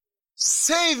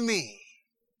 Save me.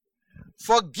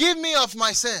 Forgive me of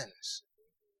my sins.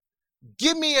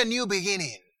 Give me a new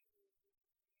beginning.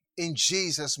 In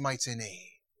Jesus' mighty name.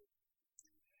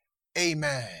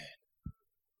 Amen.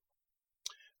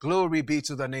 Glory be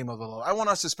to the name of the Lord. I want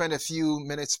us to spend a few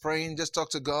minutes praying. Just talk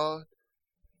to God.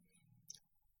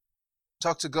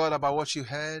 Talk to God about what you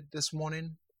heard this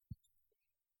morning.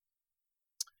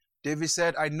 David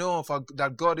said, I know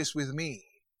that God is with me.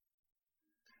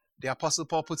 The Apostle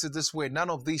Paul puts it this way,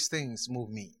 none of these things move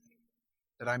me,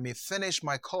 that I may finish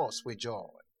my course with joy.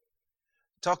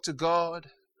 Talk to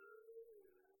God.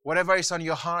 Whatever is on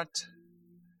your heart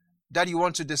that you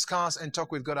want to discuss and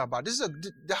talk with God about.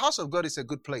 The house of God is a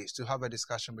good place to have a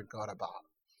discussion with God about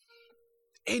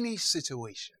any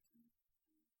situation.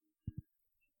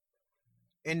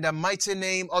 In the mighty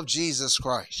name of Jesus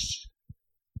Christ.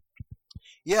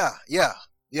 Yeah.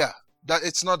 That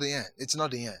it's not the end. It's not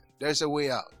the end. There's a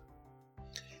way out.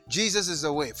 Jesus is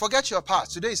the way. Forget your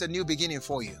past. Today is a new beginning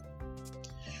for you.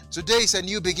 Today is a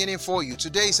new beginning for you.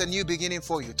 Today is a new beginning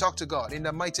for you. Talk to God in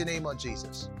the mighty name of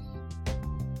Jesus.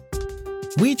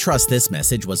 We trust this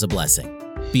message was a blessing.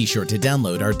 Be sure to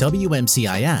download our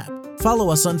WMCI app, follow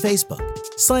us on Facebook,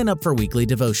 sign up for weekly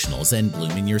devotionals, and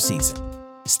bloom in your season.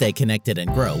 Stay connected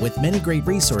and grow with many great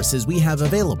resources we have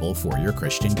available for your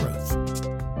Christian growth.